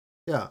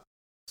 Yeah.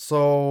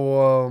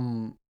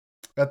 So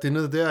at the end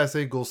of the day, I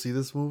say go see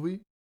this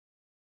movie.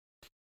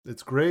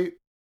 It's great.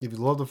 If you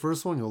love the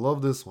first one, you'll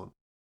love this one.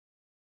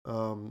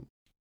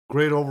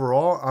 Great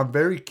overall. I'm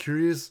very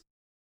curious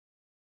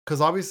because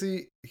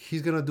obviously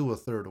he's gonna do a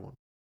third one.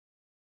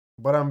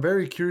 But I'm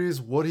very curious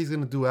what he's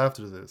gonna do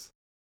after this.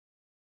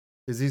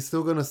 Is he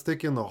still gonna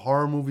stick in the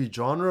horror movie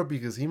genre?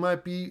 Because he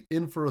might be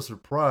in for a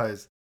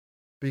surprise.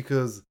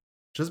 Because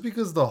just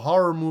because the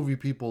horror movie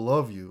people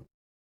love you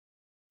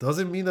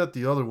doesn't mean that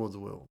the other ones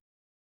will.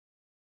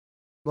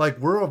 Like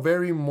we're a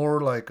very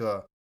more like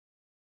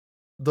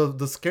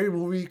the scary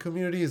movie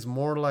community is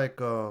more like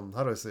how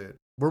do I say it?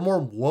 We're more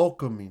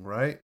welcoming,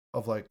 right?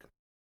 Of like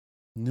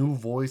new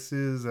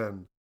voices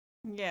and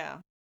Yeah.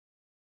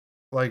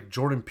 like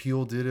Jordan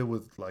Peele did it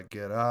with like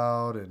Get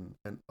Out and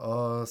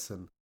Us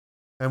and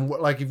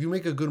like if you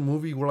make a good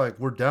movie,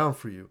 we're down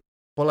for you.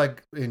 But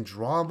like in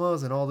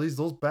dramas and all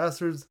those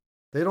bastards,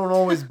 they don't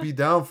always be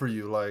down for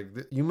you. Like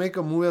you make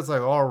a movie that's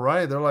like all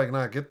right, they're like,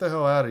 nah, get the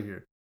hell out of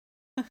here.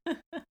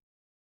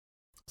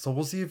 So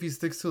we'll see if he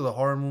sticks to the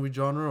horror movie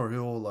genre or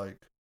he'll like,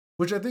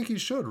 which I think he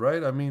should,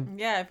 right? I mean,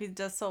 Yeah, if he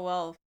does so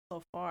well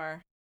so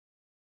far.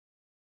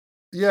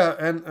 yeah,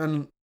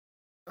 and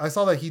I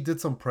saw that he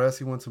did some press.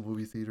 He went to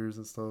movie theaters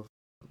and stuff.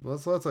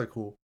 So that's like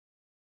cool.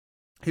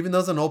 He even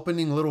does an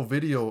opening little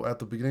video at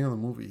the beginning of the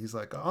movie. He's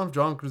like, I'm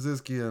John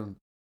Krasinski and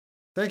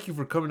thank you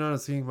for coming out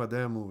and seeing my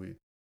damn movie.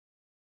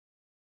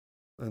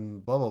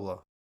 And blah, blah,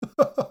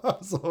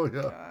 blah. So,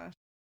 yeah. Gosh.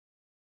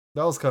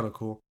 That was kind of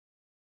cool.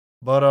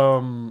 But,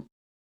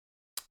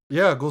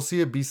 yeah, go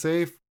see it. Be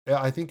safe.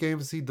 I think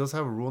AMC does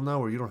have a rule now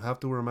where you don't have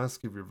to wear a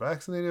mask if you're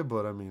vaccinated.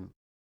 But, I mean,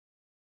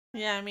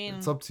 Yeah, I mean.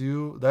 it's up to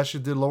you. That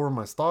shit did lower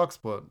my stocks,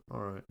 but all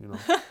right, you know.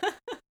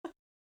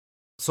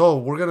 So,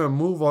 we're going to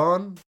move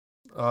on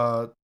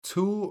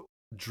to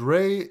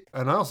Dre.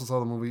 And I also saw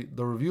the movie,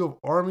 the review of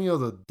Army of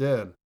the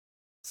Dead.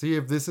 See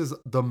if this is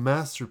the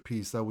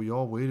masterpiece that we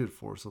all waited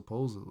for,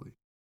 supposedly.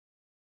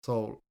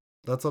 So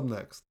that's up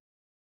next.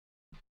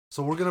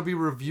 So we're going to be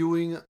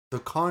reviewing The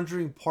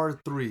Conjuring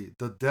Part 3,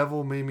 The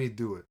Devil Made Me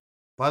Do It.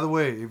 By the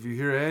way, if you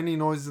hear any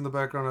noises in the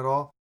background at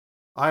all,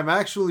 I'm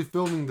actually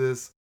filming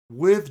this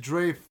with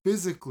Dre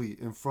physically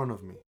in front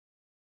of me.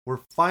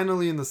 We're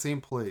finally in the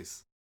same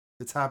place.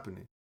 It's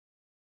happening.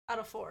 Out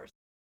of force.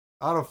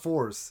 Out of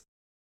force.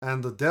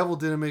 And the devil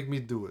didn't make me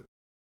do it.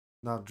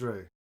 Not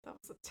Dre. That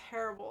was a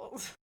terrible.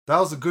 That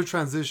was a good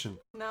transition.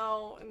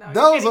 No. That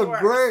was a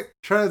great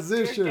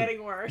transition. You're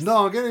getting worse.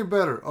 No, I'm getting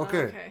better.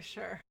 Okay. Okay,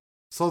 sure.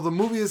 So the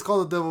movie is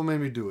called The Devil Made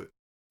Me Do It.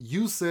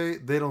 You say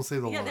they don't say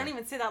the line. Yeah, they don't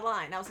even say that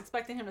line. I was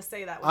expecting him to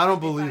say that. I don't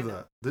believe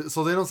that.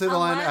 So they don't say the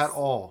line at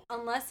all.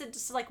 Unless it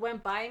just like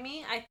went by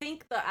me. I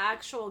think the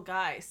actual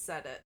guy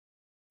said it,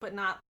 but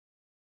not.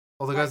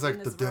 Oh, the guy's like in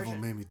like, the this devil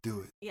version. made me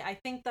do it. Yeah, I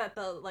think that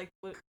the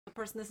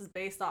person this is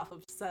based off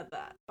of said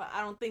that, but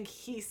I don't think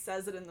he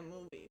says it in the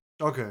movie.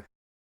 Okay.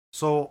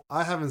 So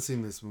I haven't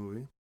seen this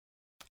movie.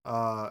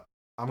 I'm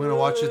gonna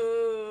watch it.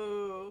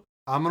 Ooh.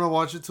 I'm gonna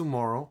watch it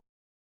tomorrow.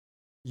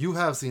 You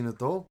have seen it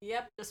though,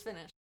 Yep, just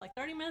finished. Like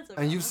 30 minutes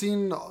ago. and you've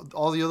seen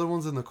all the other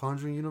ones in the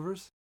Conjuring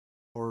universe,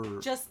 or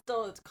Just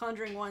the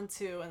Conjuring 1,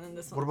 2, and then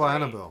this one. what about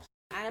 3. Annabelle?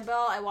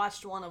 Annabelle, I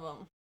watched one of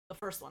them. The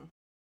first one.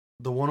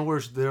 The one where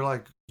they're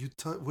like,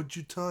 what'd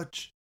you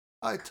touch?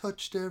 I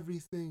touched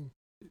everything.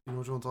 You know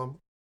what I'm talking about?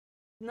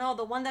 No,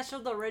 the one that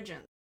showed the origin.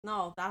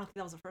 No, I don't think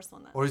that was the first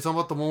one then. Or are you talking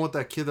about the one with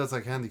that kid that's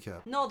like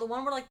handicapped? No, the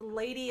one where like the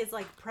lady is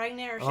like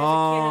pregnant or she has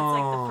a kid. It's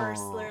like the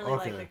first, literally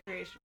okay. like the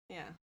creation.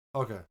 Yeah,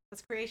 Okay.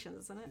 that's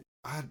Creations, isn't it?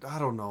 I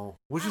don't know.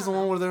 Which I is don't the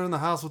one know. where they're in the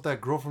house with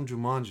that girl from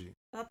Jumanji?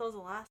 I thought that was the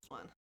last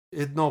one.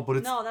 But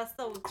it's No, that's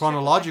the chick with the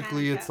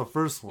chronologically it's the handicap.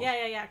 first one.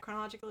 Yeah.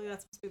 Chronologically,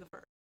 that's supposed to be the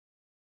first.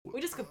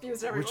 We just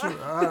confused Which everyone.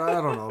 I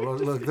don't know.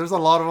 Look, there's a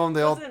lot of them.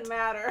 Doesn't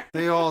matter.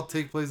 They all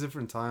take place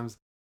different times.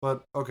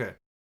 But okay.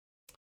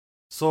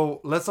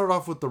 So let's start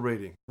off with the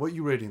rating. What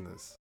you rating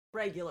this?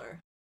 Regular.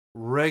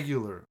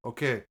 Regular.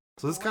 Okay.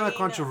 So this is kind of Wait,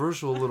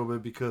 controversial a little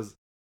bit because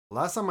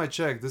last time I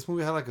checked, this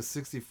movie had like a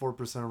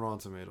 64% Rotten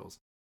Tomatoes,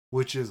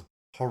 which is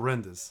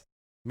horrendous.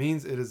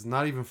 Means it is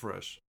not even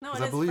fresh. No, 'Cause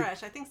it I is believe,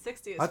 fresh. I think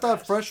 60 is I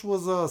thought fresh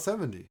was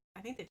 70.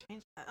 I think they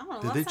changed that. I don't know.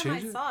 Did Last they time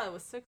change I it? saw it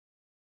was 60.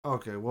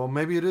 Okay, well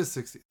maybe it is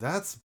 60.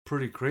 That's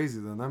pretty crazy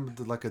then. I'm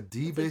like a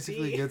D It's a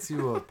basically D. gets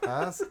you a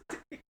pass.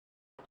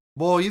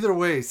 Well, either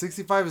way,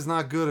 65 is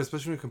not good,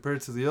 especially when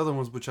compared to the other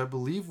ones, which I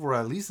believe were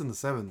at least in the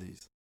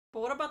 70s. But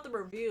what about the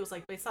reviews?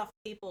 Like based off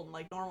people,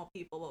 like normal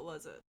people, what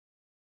was it?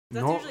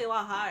 That's No- usually a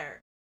lot higher.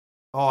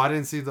 Oh, I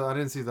didn't see that But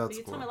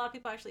you score. told me a lot of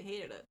people actually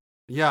hated it.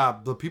 Yeah,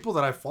 the people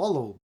that I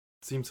follow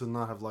seem to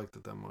not have liked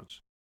it that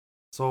much.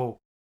 So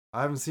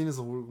I haven't seen it,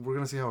 so we're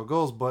gonna see how it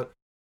goes. But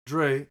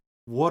Dre,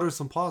 what are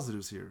some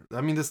positives here?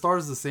 I mean, the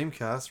stars the same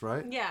cast,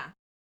 right? Yeah.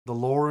 The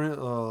Lauren,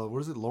 what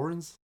is it,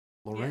 Lawrence?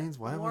 Lorraine's?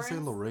 Yeah, Why am I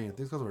saying Lawrence. Lorraine? I think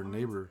it's because of her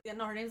neighbor. Yeah,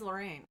 no, her name's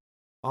Lorraine.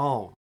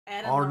 Oh, Ed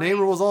and our Lorraine.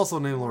 neighbor was also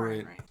named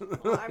Lorraine, Lorraine.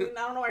 right. Well, I mean,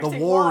 I don't know why The you're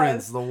saying Warrens,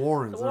 was. the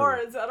Warrens. The there we go.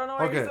 Warrens. I don't know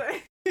what you're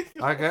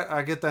saying.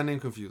 I get that name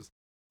confused.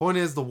 Point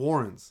is, the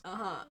Warrens.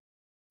 Uh-huh.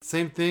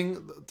 Same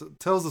thing.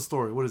 Tells the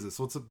story. What is it?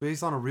 So it's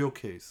based on a real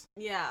case.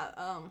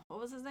 Yeah, what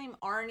was his name?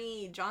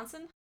 Arnie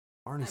Johnson?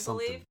 Arnie I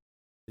something. believe.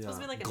 Yeah.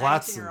 Supposed to be like a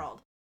Gladson.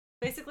 19-year-old.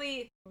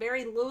 Basically,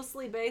 very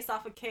loosely based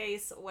off a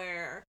case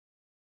where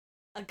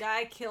a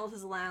guy killed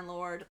his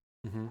landlord,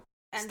 Mm-hmm.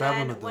 and Stabbed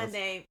him then to when death.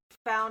 they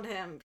found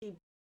him, he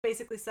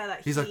basically said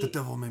that He's like, the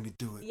devil made me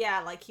do it.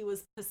 Yeah, like he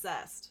was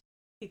possessed.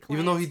 Even though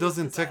claims he was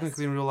doesn't possessed.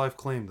 technically in real life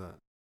claim that.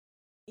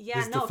 Yeah,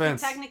 his no,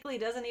 defense- he technically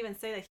doesn't even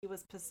say that he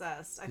was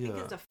possessed. I think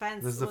Yeah. his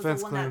defense His was defense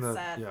the one claimed that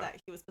that- said yeah.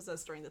 that he was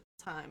possessed during the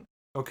time.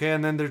 Okay,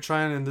 and then they're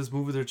trying in this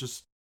movie. They're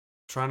just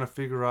trying to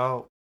figure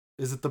out: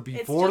 is it the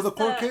before just the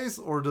court the- case,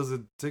 or does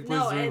it take place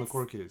No, during the it's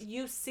court case?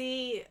 you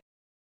see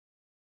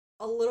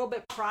a little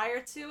bit prior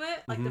to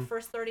it, like the Mhm.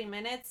 first 30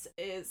 minutes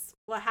is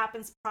what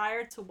happens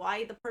prior to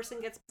why the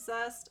person gets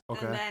possessed,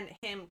 Okay. and then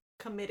him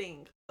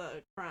committing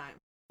the crime.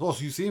 Oh,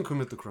 so you see him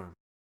commit the crime.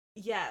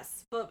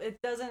 Yes, but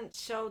it doesn't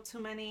show too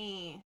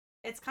many.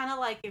 It's kind of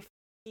like if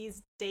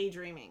he's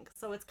daydreaming,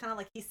 so it's kind of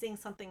like he's seeing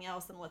something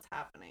else than what's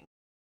happening.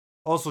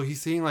 Also,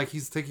 he's seeing like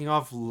he's taking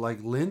off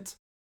like lint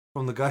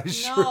from the guy's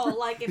shirt. No,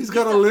 like if he's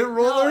got a a- lint no,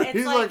 roller. it's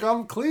he's like,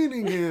 I'm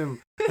cleaning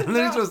him, and then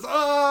No. he's just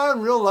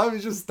in real life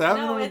he's just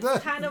stabbing No, him it's to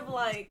death. kind of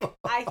like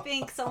I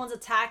think someone's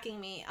attacking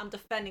me. I'm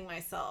defending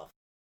myself.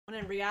 When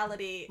in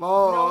reality,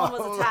 Oh, no one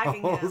was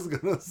attacking I him. was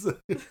gonna say.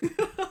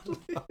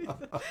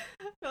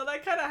 No,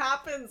 that kind of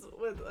happens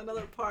with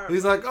another part.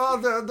 He's like,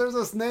 there's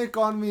a snake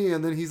on me,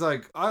 and then he's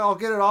like, I'll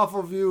get it off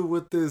of you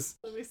with this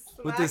Let me with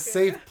smack this it.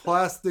 safe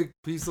plastic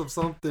piece of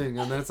something,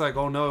 and then it's like,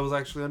 oh no, it was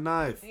actually a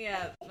knife.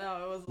 Yeah,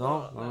 no, it was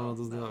No, no, it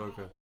doesn't.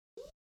 Okay.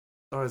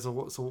 All right. So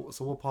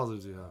what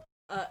positives do you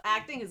have?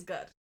 Acting is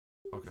good.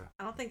 Okay.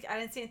 I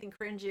didn't see anything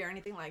cringy or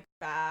anything like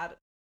bad.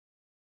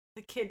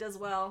 The kid does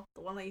well.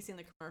 The one that you see in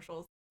the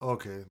commercials.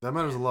 Okay, that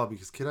matters a lot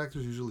because kid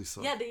actors usually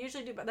suck. Yeah, they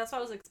usually do, but that's what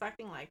I was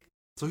expecting. Like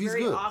So he's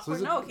very good. awkward. So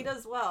he's No, he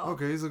does well.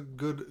 Okay, he's a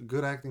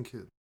good acting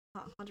kid.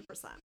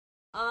 100%.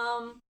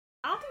 I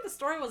don't think the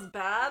story was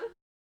bad.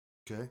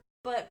 Okay.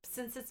 But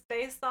since it's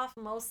based off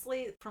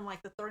mostly from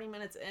like the 30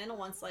 minutes in,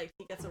 once like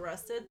he gets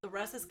arrested, the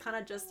rest is kind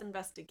of just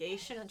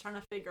investigation and trying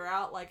to figure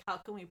out like how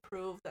can we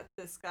prove that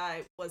this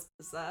guy was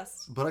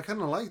possessed. But I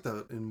kind of like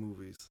that in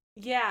movies.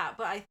 Yeah,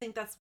 but I think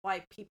that's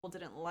why people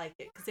didn't like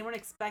it because they weren't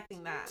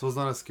expecting that. So it's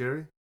not as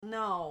scary.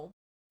 No,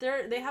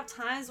 they have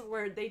times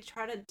where they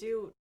try to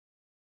do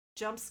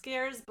jump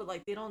scares, but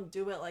like they don't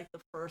do it like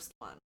the first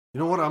one. You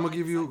know what? I I'm like gonna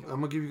give the you. second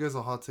I'm gonna give you guys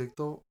a hot take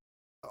though.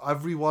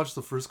 I've rewatched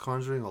the first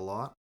Conjuring a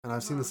lot, and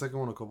I've seen the Uh-huh. second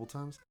one a couple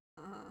times.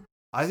 Uh-huh.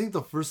 I think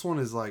the first one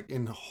is like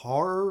in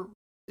horror.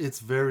 It's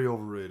very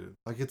overrated.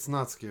 Like it's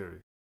not scary.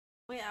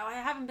 Well, yeah, I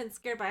haven't been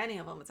scared by any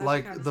of them. It's actually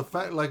Like kinda the fact,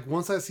 disappointing. like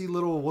once I see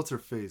little, what's her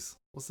face?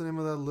 What's the name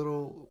of that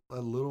little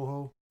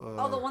hoe?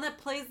 Oh, the one that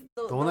plays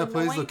the one that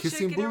plays the annoying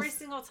kissing chick in every booth?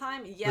 single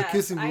time. The Yes,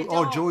 kissing I booth.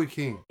 Oh, don't- Joey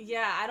King.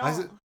 Yeah, I I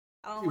don't. said-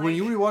 I don't When like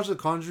you rewatch the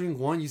Conjuring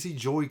 1, you see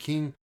Joey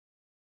King.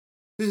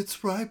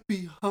 it's right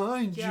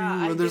behind Yeah,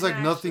 you, I and there's like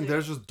didn't nothing. actually-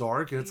 There's just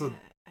dark, and Yeah,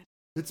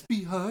 it's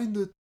behind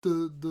the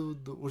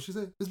what she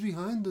say? It's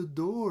behind the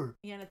door.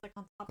 yeah, and it's like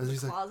on top And of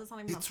she's the like, closet. It's not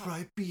even it's on top.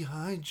 right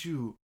behind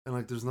you, and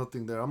like there's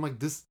nothing there. I'm like,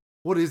 this.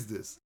 What is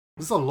this?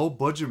 This is a low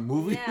budget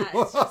movie. Yeah,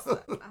 it's just I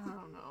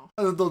don't know.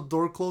 And then the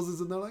door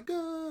closes, and they're like,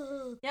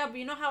 ah. Yeah, but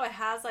you know how it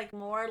has like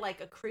more like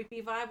a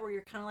creepy vibe where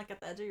you're kind of like at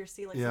the edge of your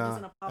seat, like Yeah,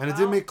 something's gonna pop and it out.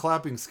 did make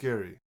clapping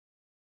scary.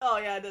 Oh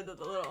yeah, I did the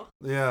little.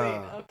 Yeah.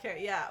 Scene.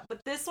 Okay, yeah,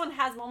 but this one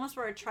has moments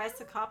where it tries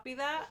to copy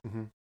that,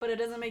 but it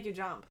doesn't make you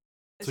jump.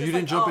 It's So you just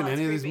didn't jump in that's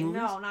any of these creepy.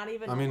 movies? No, not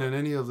even. I mean, in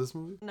any of this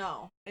movie?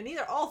 No, and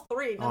either all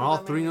three. On all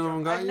three, made me none of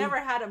them jump. got I've you? never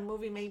had a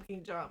movie make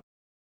me jump.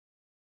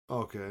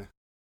 Okay.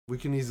 We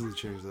can easily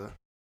change that.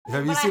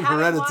 Have you But I seen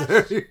haven't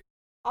Hereditary?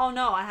 Oh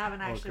no, I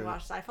haven't actually Okay.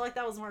 watched that. I feel like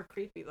that was more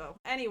creepy though.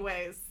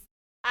 Anyways,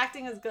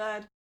 acting is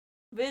good,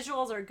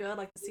 visuals are good,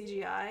 like the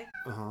CGI.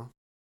 Uh-huh.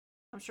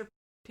 I'm sure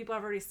people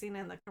have already seen it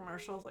in the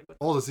commercials, like with.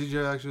 Oh, the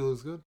CGI actually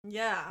looks good?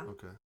 Yeah.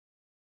 Okay.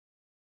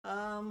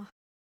 I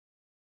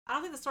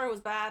don't think the story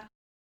was bad.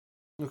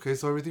 Okay,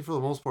 so everything for the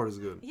most part is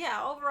good.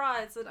 Yeah,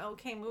 overall it's an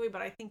okay movie,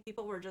 but I think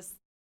people were just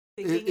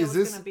thinking it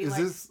was gonna be is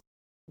like. this,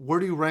 where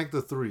do you rank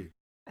the three?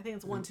 I think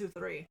it's 1, 2,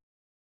 3.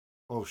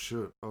 Oh,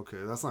 shit. Okay,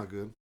 that's not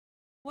good.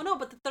 Well, no,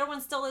 but the third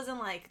one still isn't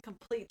like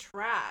complete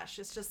trash.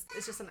 It's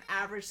just an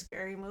average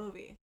scary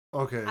movie.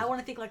 Okay. I want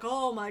to think like,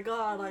 oh my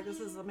god, like this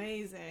is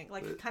amazing,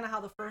 like kind of how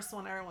the first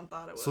one everyone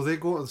thought it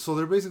was. So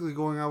they're basically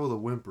going out with a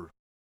whimper.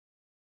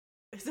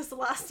 Is this the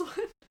last one?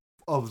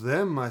 Of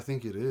them, I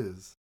think it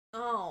is.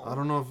 Oh. I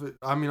don't know if it,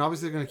 I mean,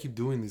 obviously they're going to keep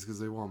doing these because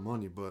they want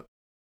money, but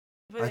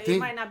But I it think,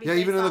 might not be yeah,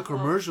 even in the based off of-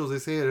 commercials, they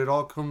say it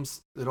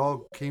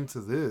all came to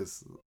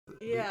this.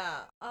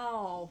 Yeah.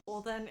 Oh,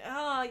 well then,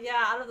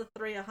 yeah, out of the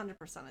three, 100%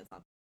 it's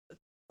not it's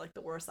like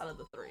the worst out of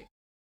the three.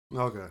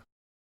 Okay.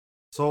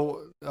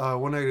 So,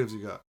 what negatives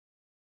you got?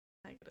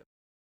 Negative.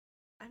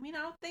 I mean, I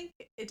don't think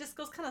it just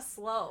goes kind of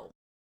slow.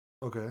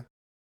 Okay.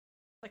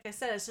 Like I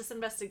said, it's just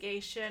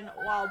investigation.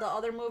 While the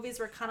other movies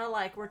were kind of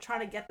like, we're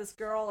trying to get this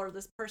girl or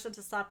this person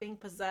to stop being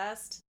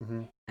possessed. Mm-hmm.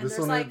 And This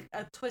there's one, like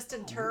a twist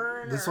and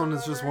turn. this or one is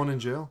just whatever. one in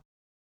jail.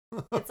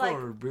 It's like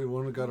or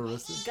one who got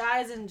arrested.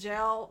 Guys in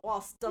jail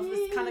while stuff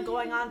is kind of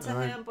going on to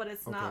Right. him, but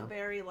it's not Okay.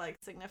 very like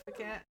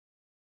significant.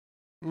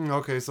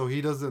 Okay, so he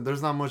doesn't.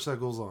 There's not much that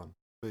goes on,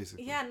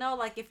 basically. Yeah, no,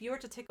 like if you were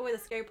to take away the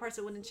scary parts,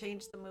 it wouldn't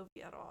change the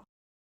movie at all.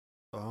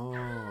 Oh,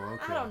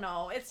 okay. I don't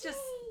know. It's just,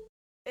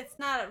 it's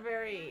not a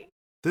very.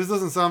 This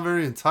doesn't sound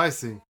very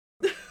enticing.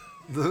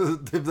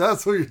 If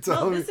that's what you're No,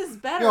 telling me. this is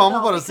better. Yo, I'm though,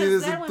 about to see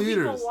because this in then when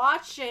theaters. people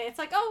watch it, it's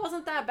like, oh, it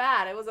wasn't that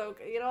bad. It was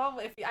okay. You know,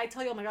 if I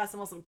tell you, oh my gosh, it's the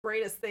most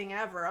greatest thing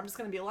ever, I'm just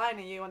gonna be lying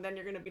to you, and then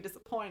you're gonna be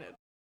disappointed.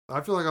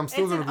 I feel like I'm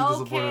still It's gonna an be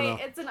disappointed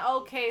now. It's an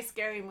okay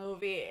scary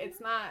movie. It's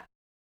not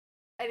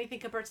anything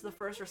compared to the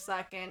first or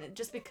second,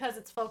 just because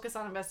it's focused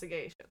on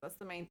investigation. That's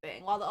the main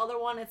thing. While the other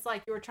one, it's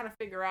like you were trying to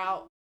figure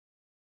out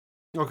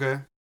Okay.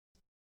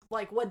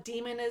 like what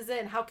demon is it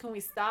and how can we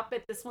stop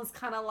it. This one's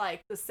kind of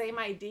like the same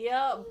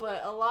idea,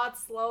 but a lot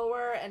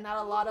slower and not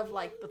a lot of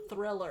like the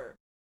thriller.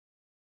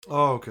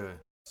 Oh, okay.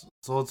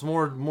 So it's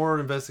more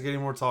investigating,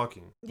 more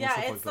talking. more Yeah,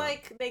 stuff it's that.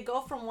 like they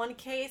go from one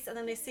case and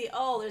then they see,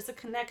 oh, there's a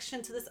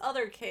connection to this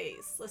other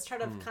case. Let's try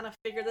to kind of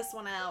figure this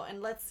one out,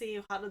 and let's see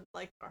how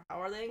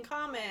are they in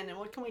common, and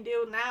what can we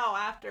do now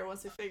after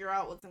once we figure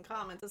out what's in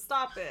common to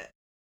stop it.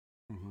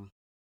 Mhm.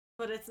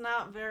 But it's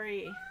not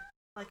very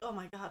like, oh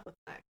my god, what's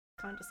next?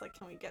 Kind of just like,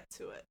 can we get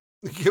to it?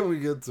 Can we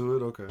get to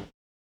it? Okay.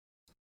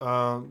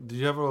 Do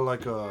you have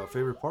a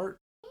favorite part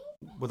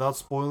without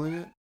spoiling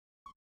it?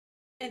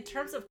 In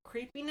terms of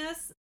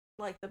creepiness,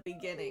 like the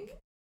beginning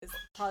is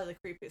probably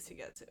the creepiest you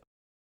get to. With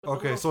the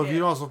Okay, little so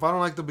kid. if I don't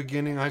like the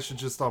beginning, I should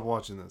just stop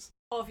watching this.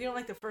 Oh, if you don't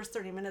like the first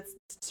 30 minutes,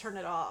 turn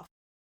it off.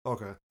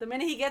 Okay. The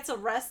minute he gets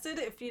arrested,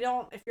 if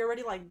you're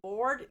already like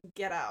bored,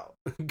 get out.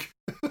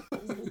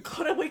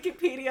 Go to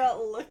Wikipedia,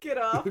 look it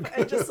up,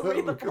 and just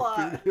read the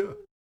plot. Wikipedia.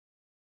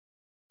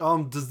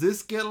 Does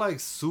this get like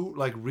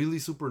really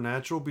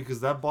supernatural? Because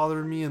that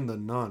bothered me in The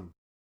Nun.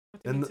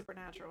 What do you mean And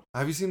supernatural?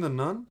 Have you seen The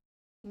Nun?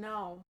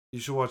 No. You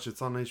should watch it.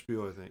 It's on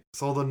HBO, I think.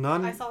 So The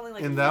Nun, I saw only,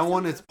 like, in a that few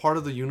one, seconds. it's part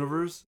of the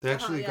universe. They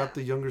actually yeah. got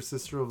the younger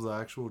sister of the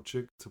actual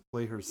chick to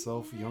play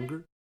herself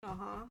younger.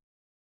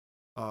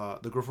 Uh-huh.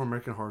 The girl from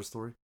American Horror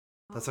Story.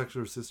 That's Oh.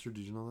 actually her sister.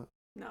 Did you know that?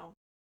 No.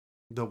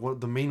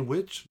 The main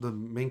witch, the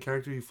main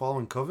character you follow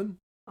in Coven,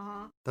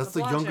 Uh-huh. that's the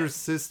blonde younger chick.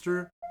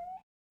 sister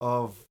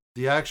of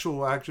the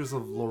actual actress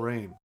of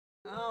Lorraine.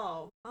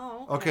 Oh.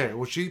 Oh, Okay,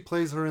 well she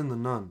plays her in The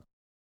Nun,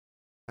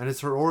 and it's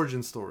her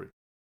origin story.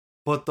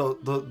 But the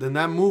in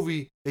that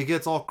movie it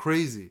gets all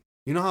crazy.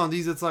 You know how in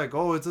these it's like,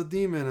 oh, it's a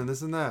demon and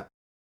this and that.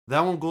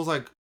 That one goes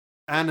like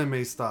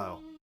anime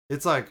style.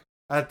 It's like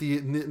at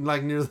the near the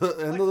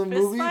end Like of the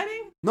fist movie.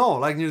 fighting? No,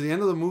 like near the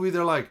end of the movie,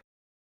 they're like,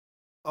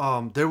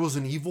 there was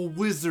an evil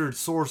wizard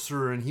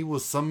sorcerer and he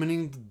was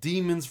summoning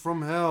demons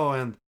from hell,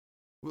 and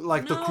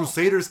like the No,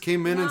 Crusaders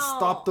came in and no,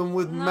 stopped them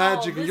with no,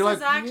 magic, and this you're like,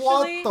 is actually-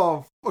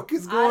 what the fuck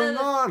is Out going of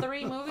the on?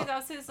 3 movies, I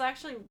would say it's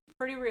actually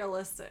pretty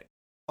realistic.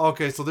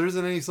 Okay, so there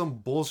isn't any some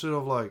bullshit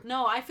of like,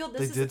 No, I feel this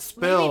They is did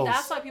spells. maybe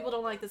that's why people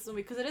don't like this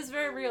movie because it is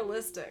very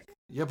realistic.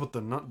 yeah, but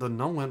the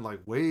nun went like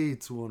way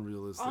too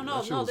unrealistic. Oh no,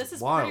 That shit no, was this is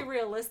wild. pretty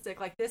realistic.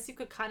 Like this, you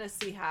could kind of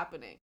see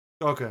happening.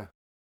 Okay,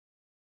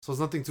 so it's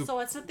nothing too. So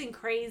it's nothing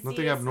crazy.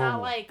 Nothing it's abnormal.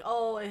 not like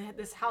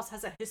this house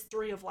has a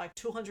history of like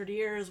 200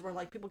 years where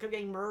like people keep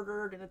getting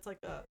murdered and it's like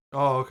a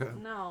Oh, okay.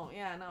 no,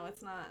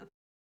 it's not.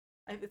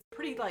 It's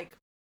pretty like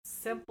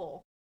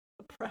simple.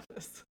 The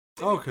premise.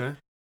 Okay.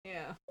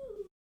 Yeah.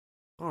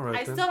 All right.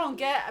 I then. still don't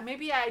get.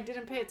 Maybe I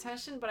didn't pay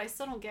attention, but I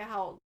still don't get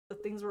how the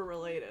things were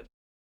related.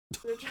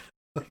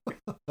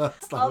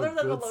 That's not Other a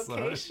than the good sign.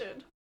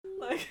 location.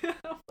 Like,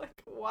 I'm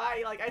like,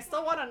 why? Like, I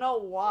still want to know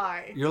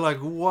why. You're like,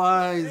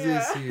 why is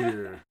this Yeah.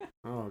 here?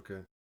 Oh, okay.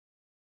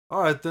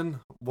 All right then.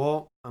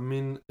 Well, I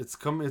mean, it's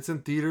in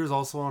theaters,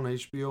 also on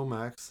HBO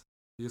Max.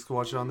 You guys can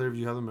watch it on there if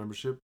you have the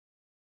membership.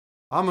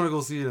 I'm gonna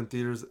go see it in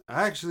theaters,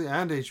 actually,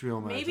 and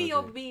HBO Max. Maybe I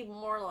you'll think. be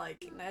more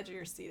like in the edge of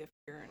your seat if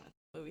you're in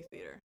a movie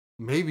theater.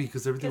 Maybe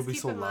because everything will be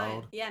keep so in mind-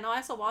 loud. Yeah, no, I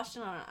also watched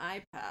it on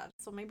an iPad,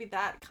 so maybe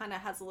that kind of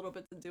has a little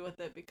bit to do with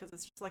it because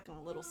it's just like on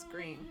a little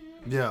screen.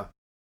 Yeah,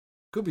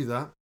 could be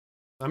that.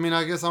 I mean,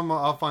 I guess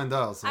I'll find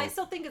out. So I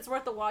still think it's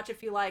worth a watch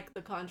if you like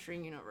the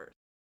Conjuring universe.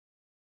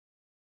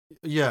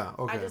 yeah,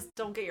 okay. I just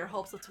don't get your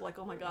hopes up to like,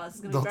 oh my god, this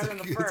is gonna Don't be better than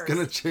think the first. it's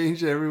gonna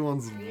change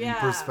everyone's Yeah.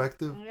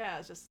 perspective. Yeah,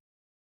 it's just.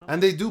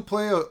 And they do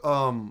play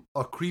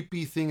a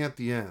creepy thing at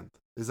the end.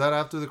 Is that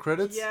after the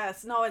credits?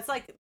 Yes, no, it's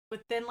like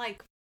within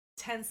like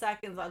 10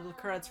 seconds of the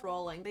credits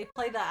rolling, they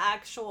play the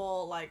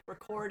actual like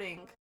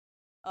recording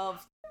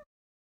of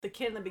the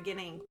kid in the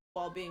beginning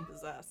while being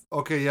possessed.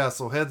 Okay, yeah.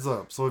 So heads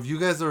up. So if you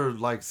guys are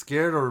like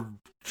scared or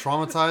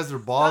traumatized or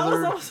That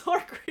bothered was more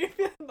creepy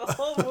than the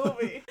whole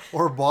movie.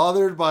 or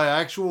bothered by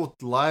actual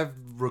live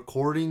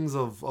recordings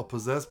of a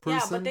possessed person,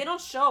 Yeah, but they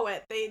don't show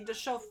it. They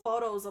just show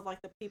photos of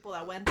like the people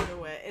that went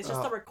through it. It's just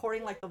Oh. the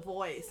recording, like the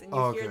voice, and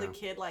you hear the Okay.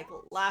 kid like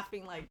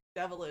laughing like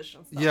devilish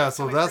and stuff. yeah. It's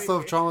So kinda that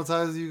stuff creepy.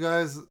 traumatizes you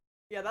guys.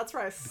 Yeah, that's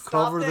right. Stop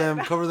Cover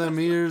it. cover them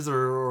ears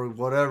or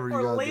whatever you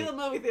Or gotta leave do. the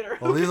movie theater.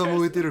 Or leave the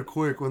movie theater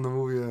quick when the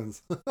movie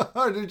ends.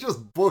 They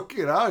just book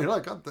it out. You're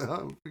like, what the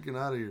hell? I'm freaking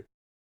out of here.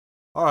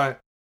 All right.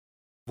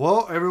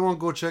 Well, everyone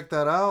go check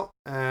that out.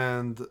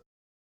 And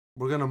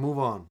we're going to move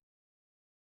on.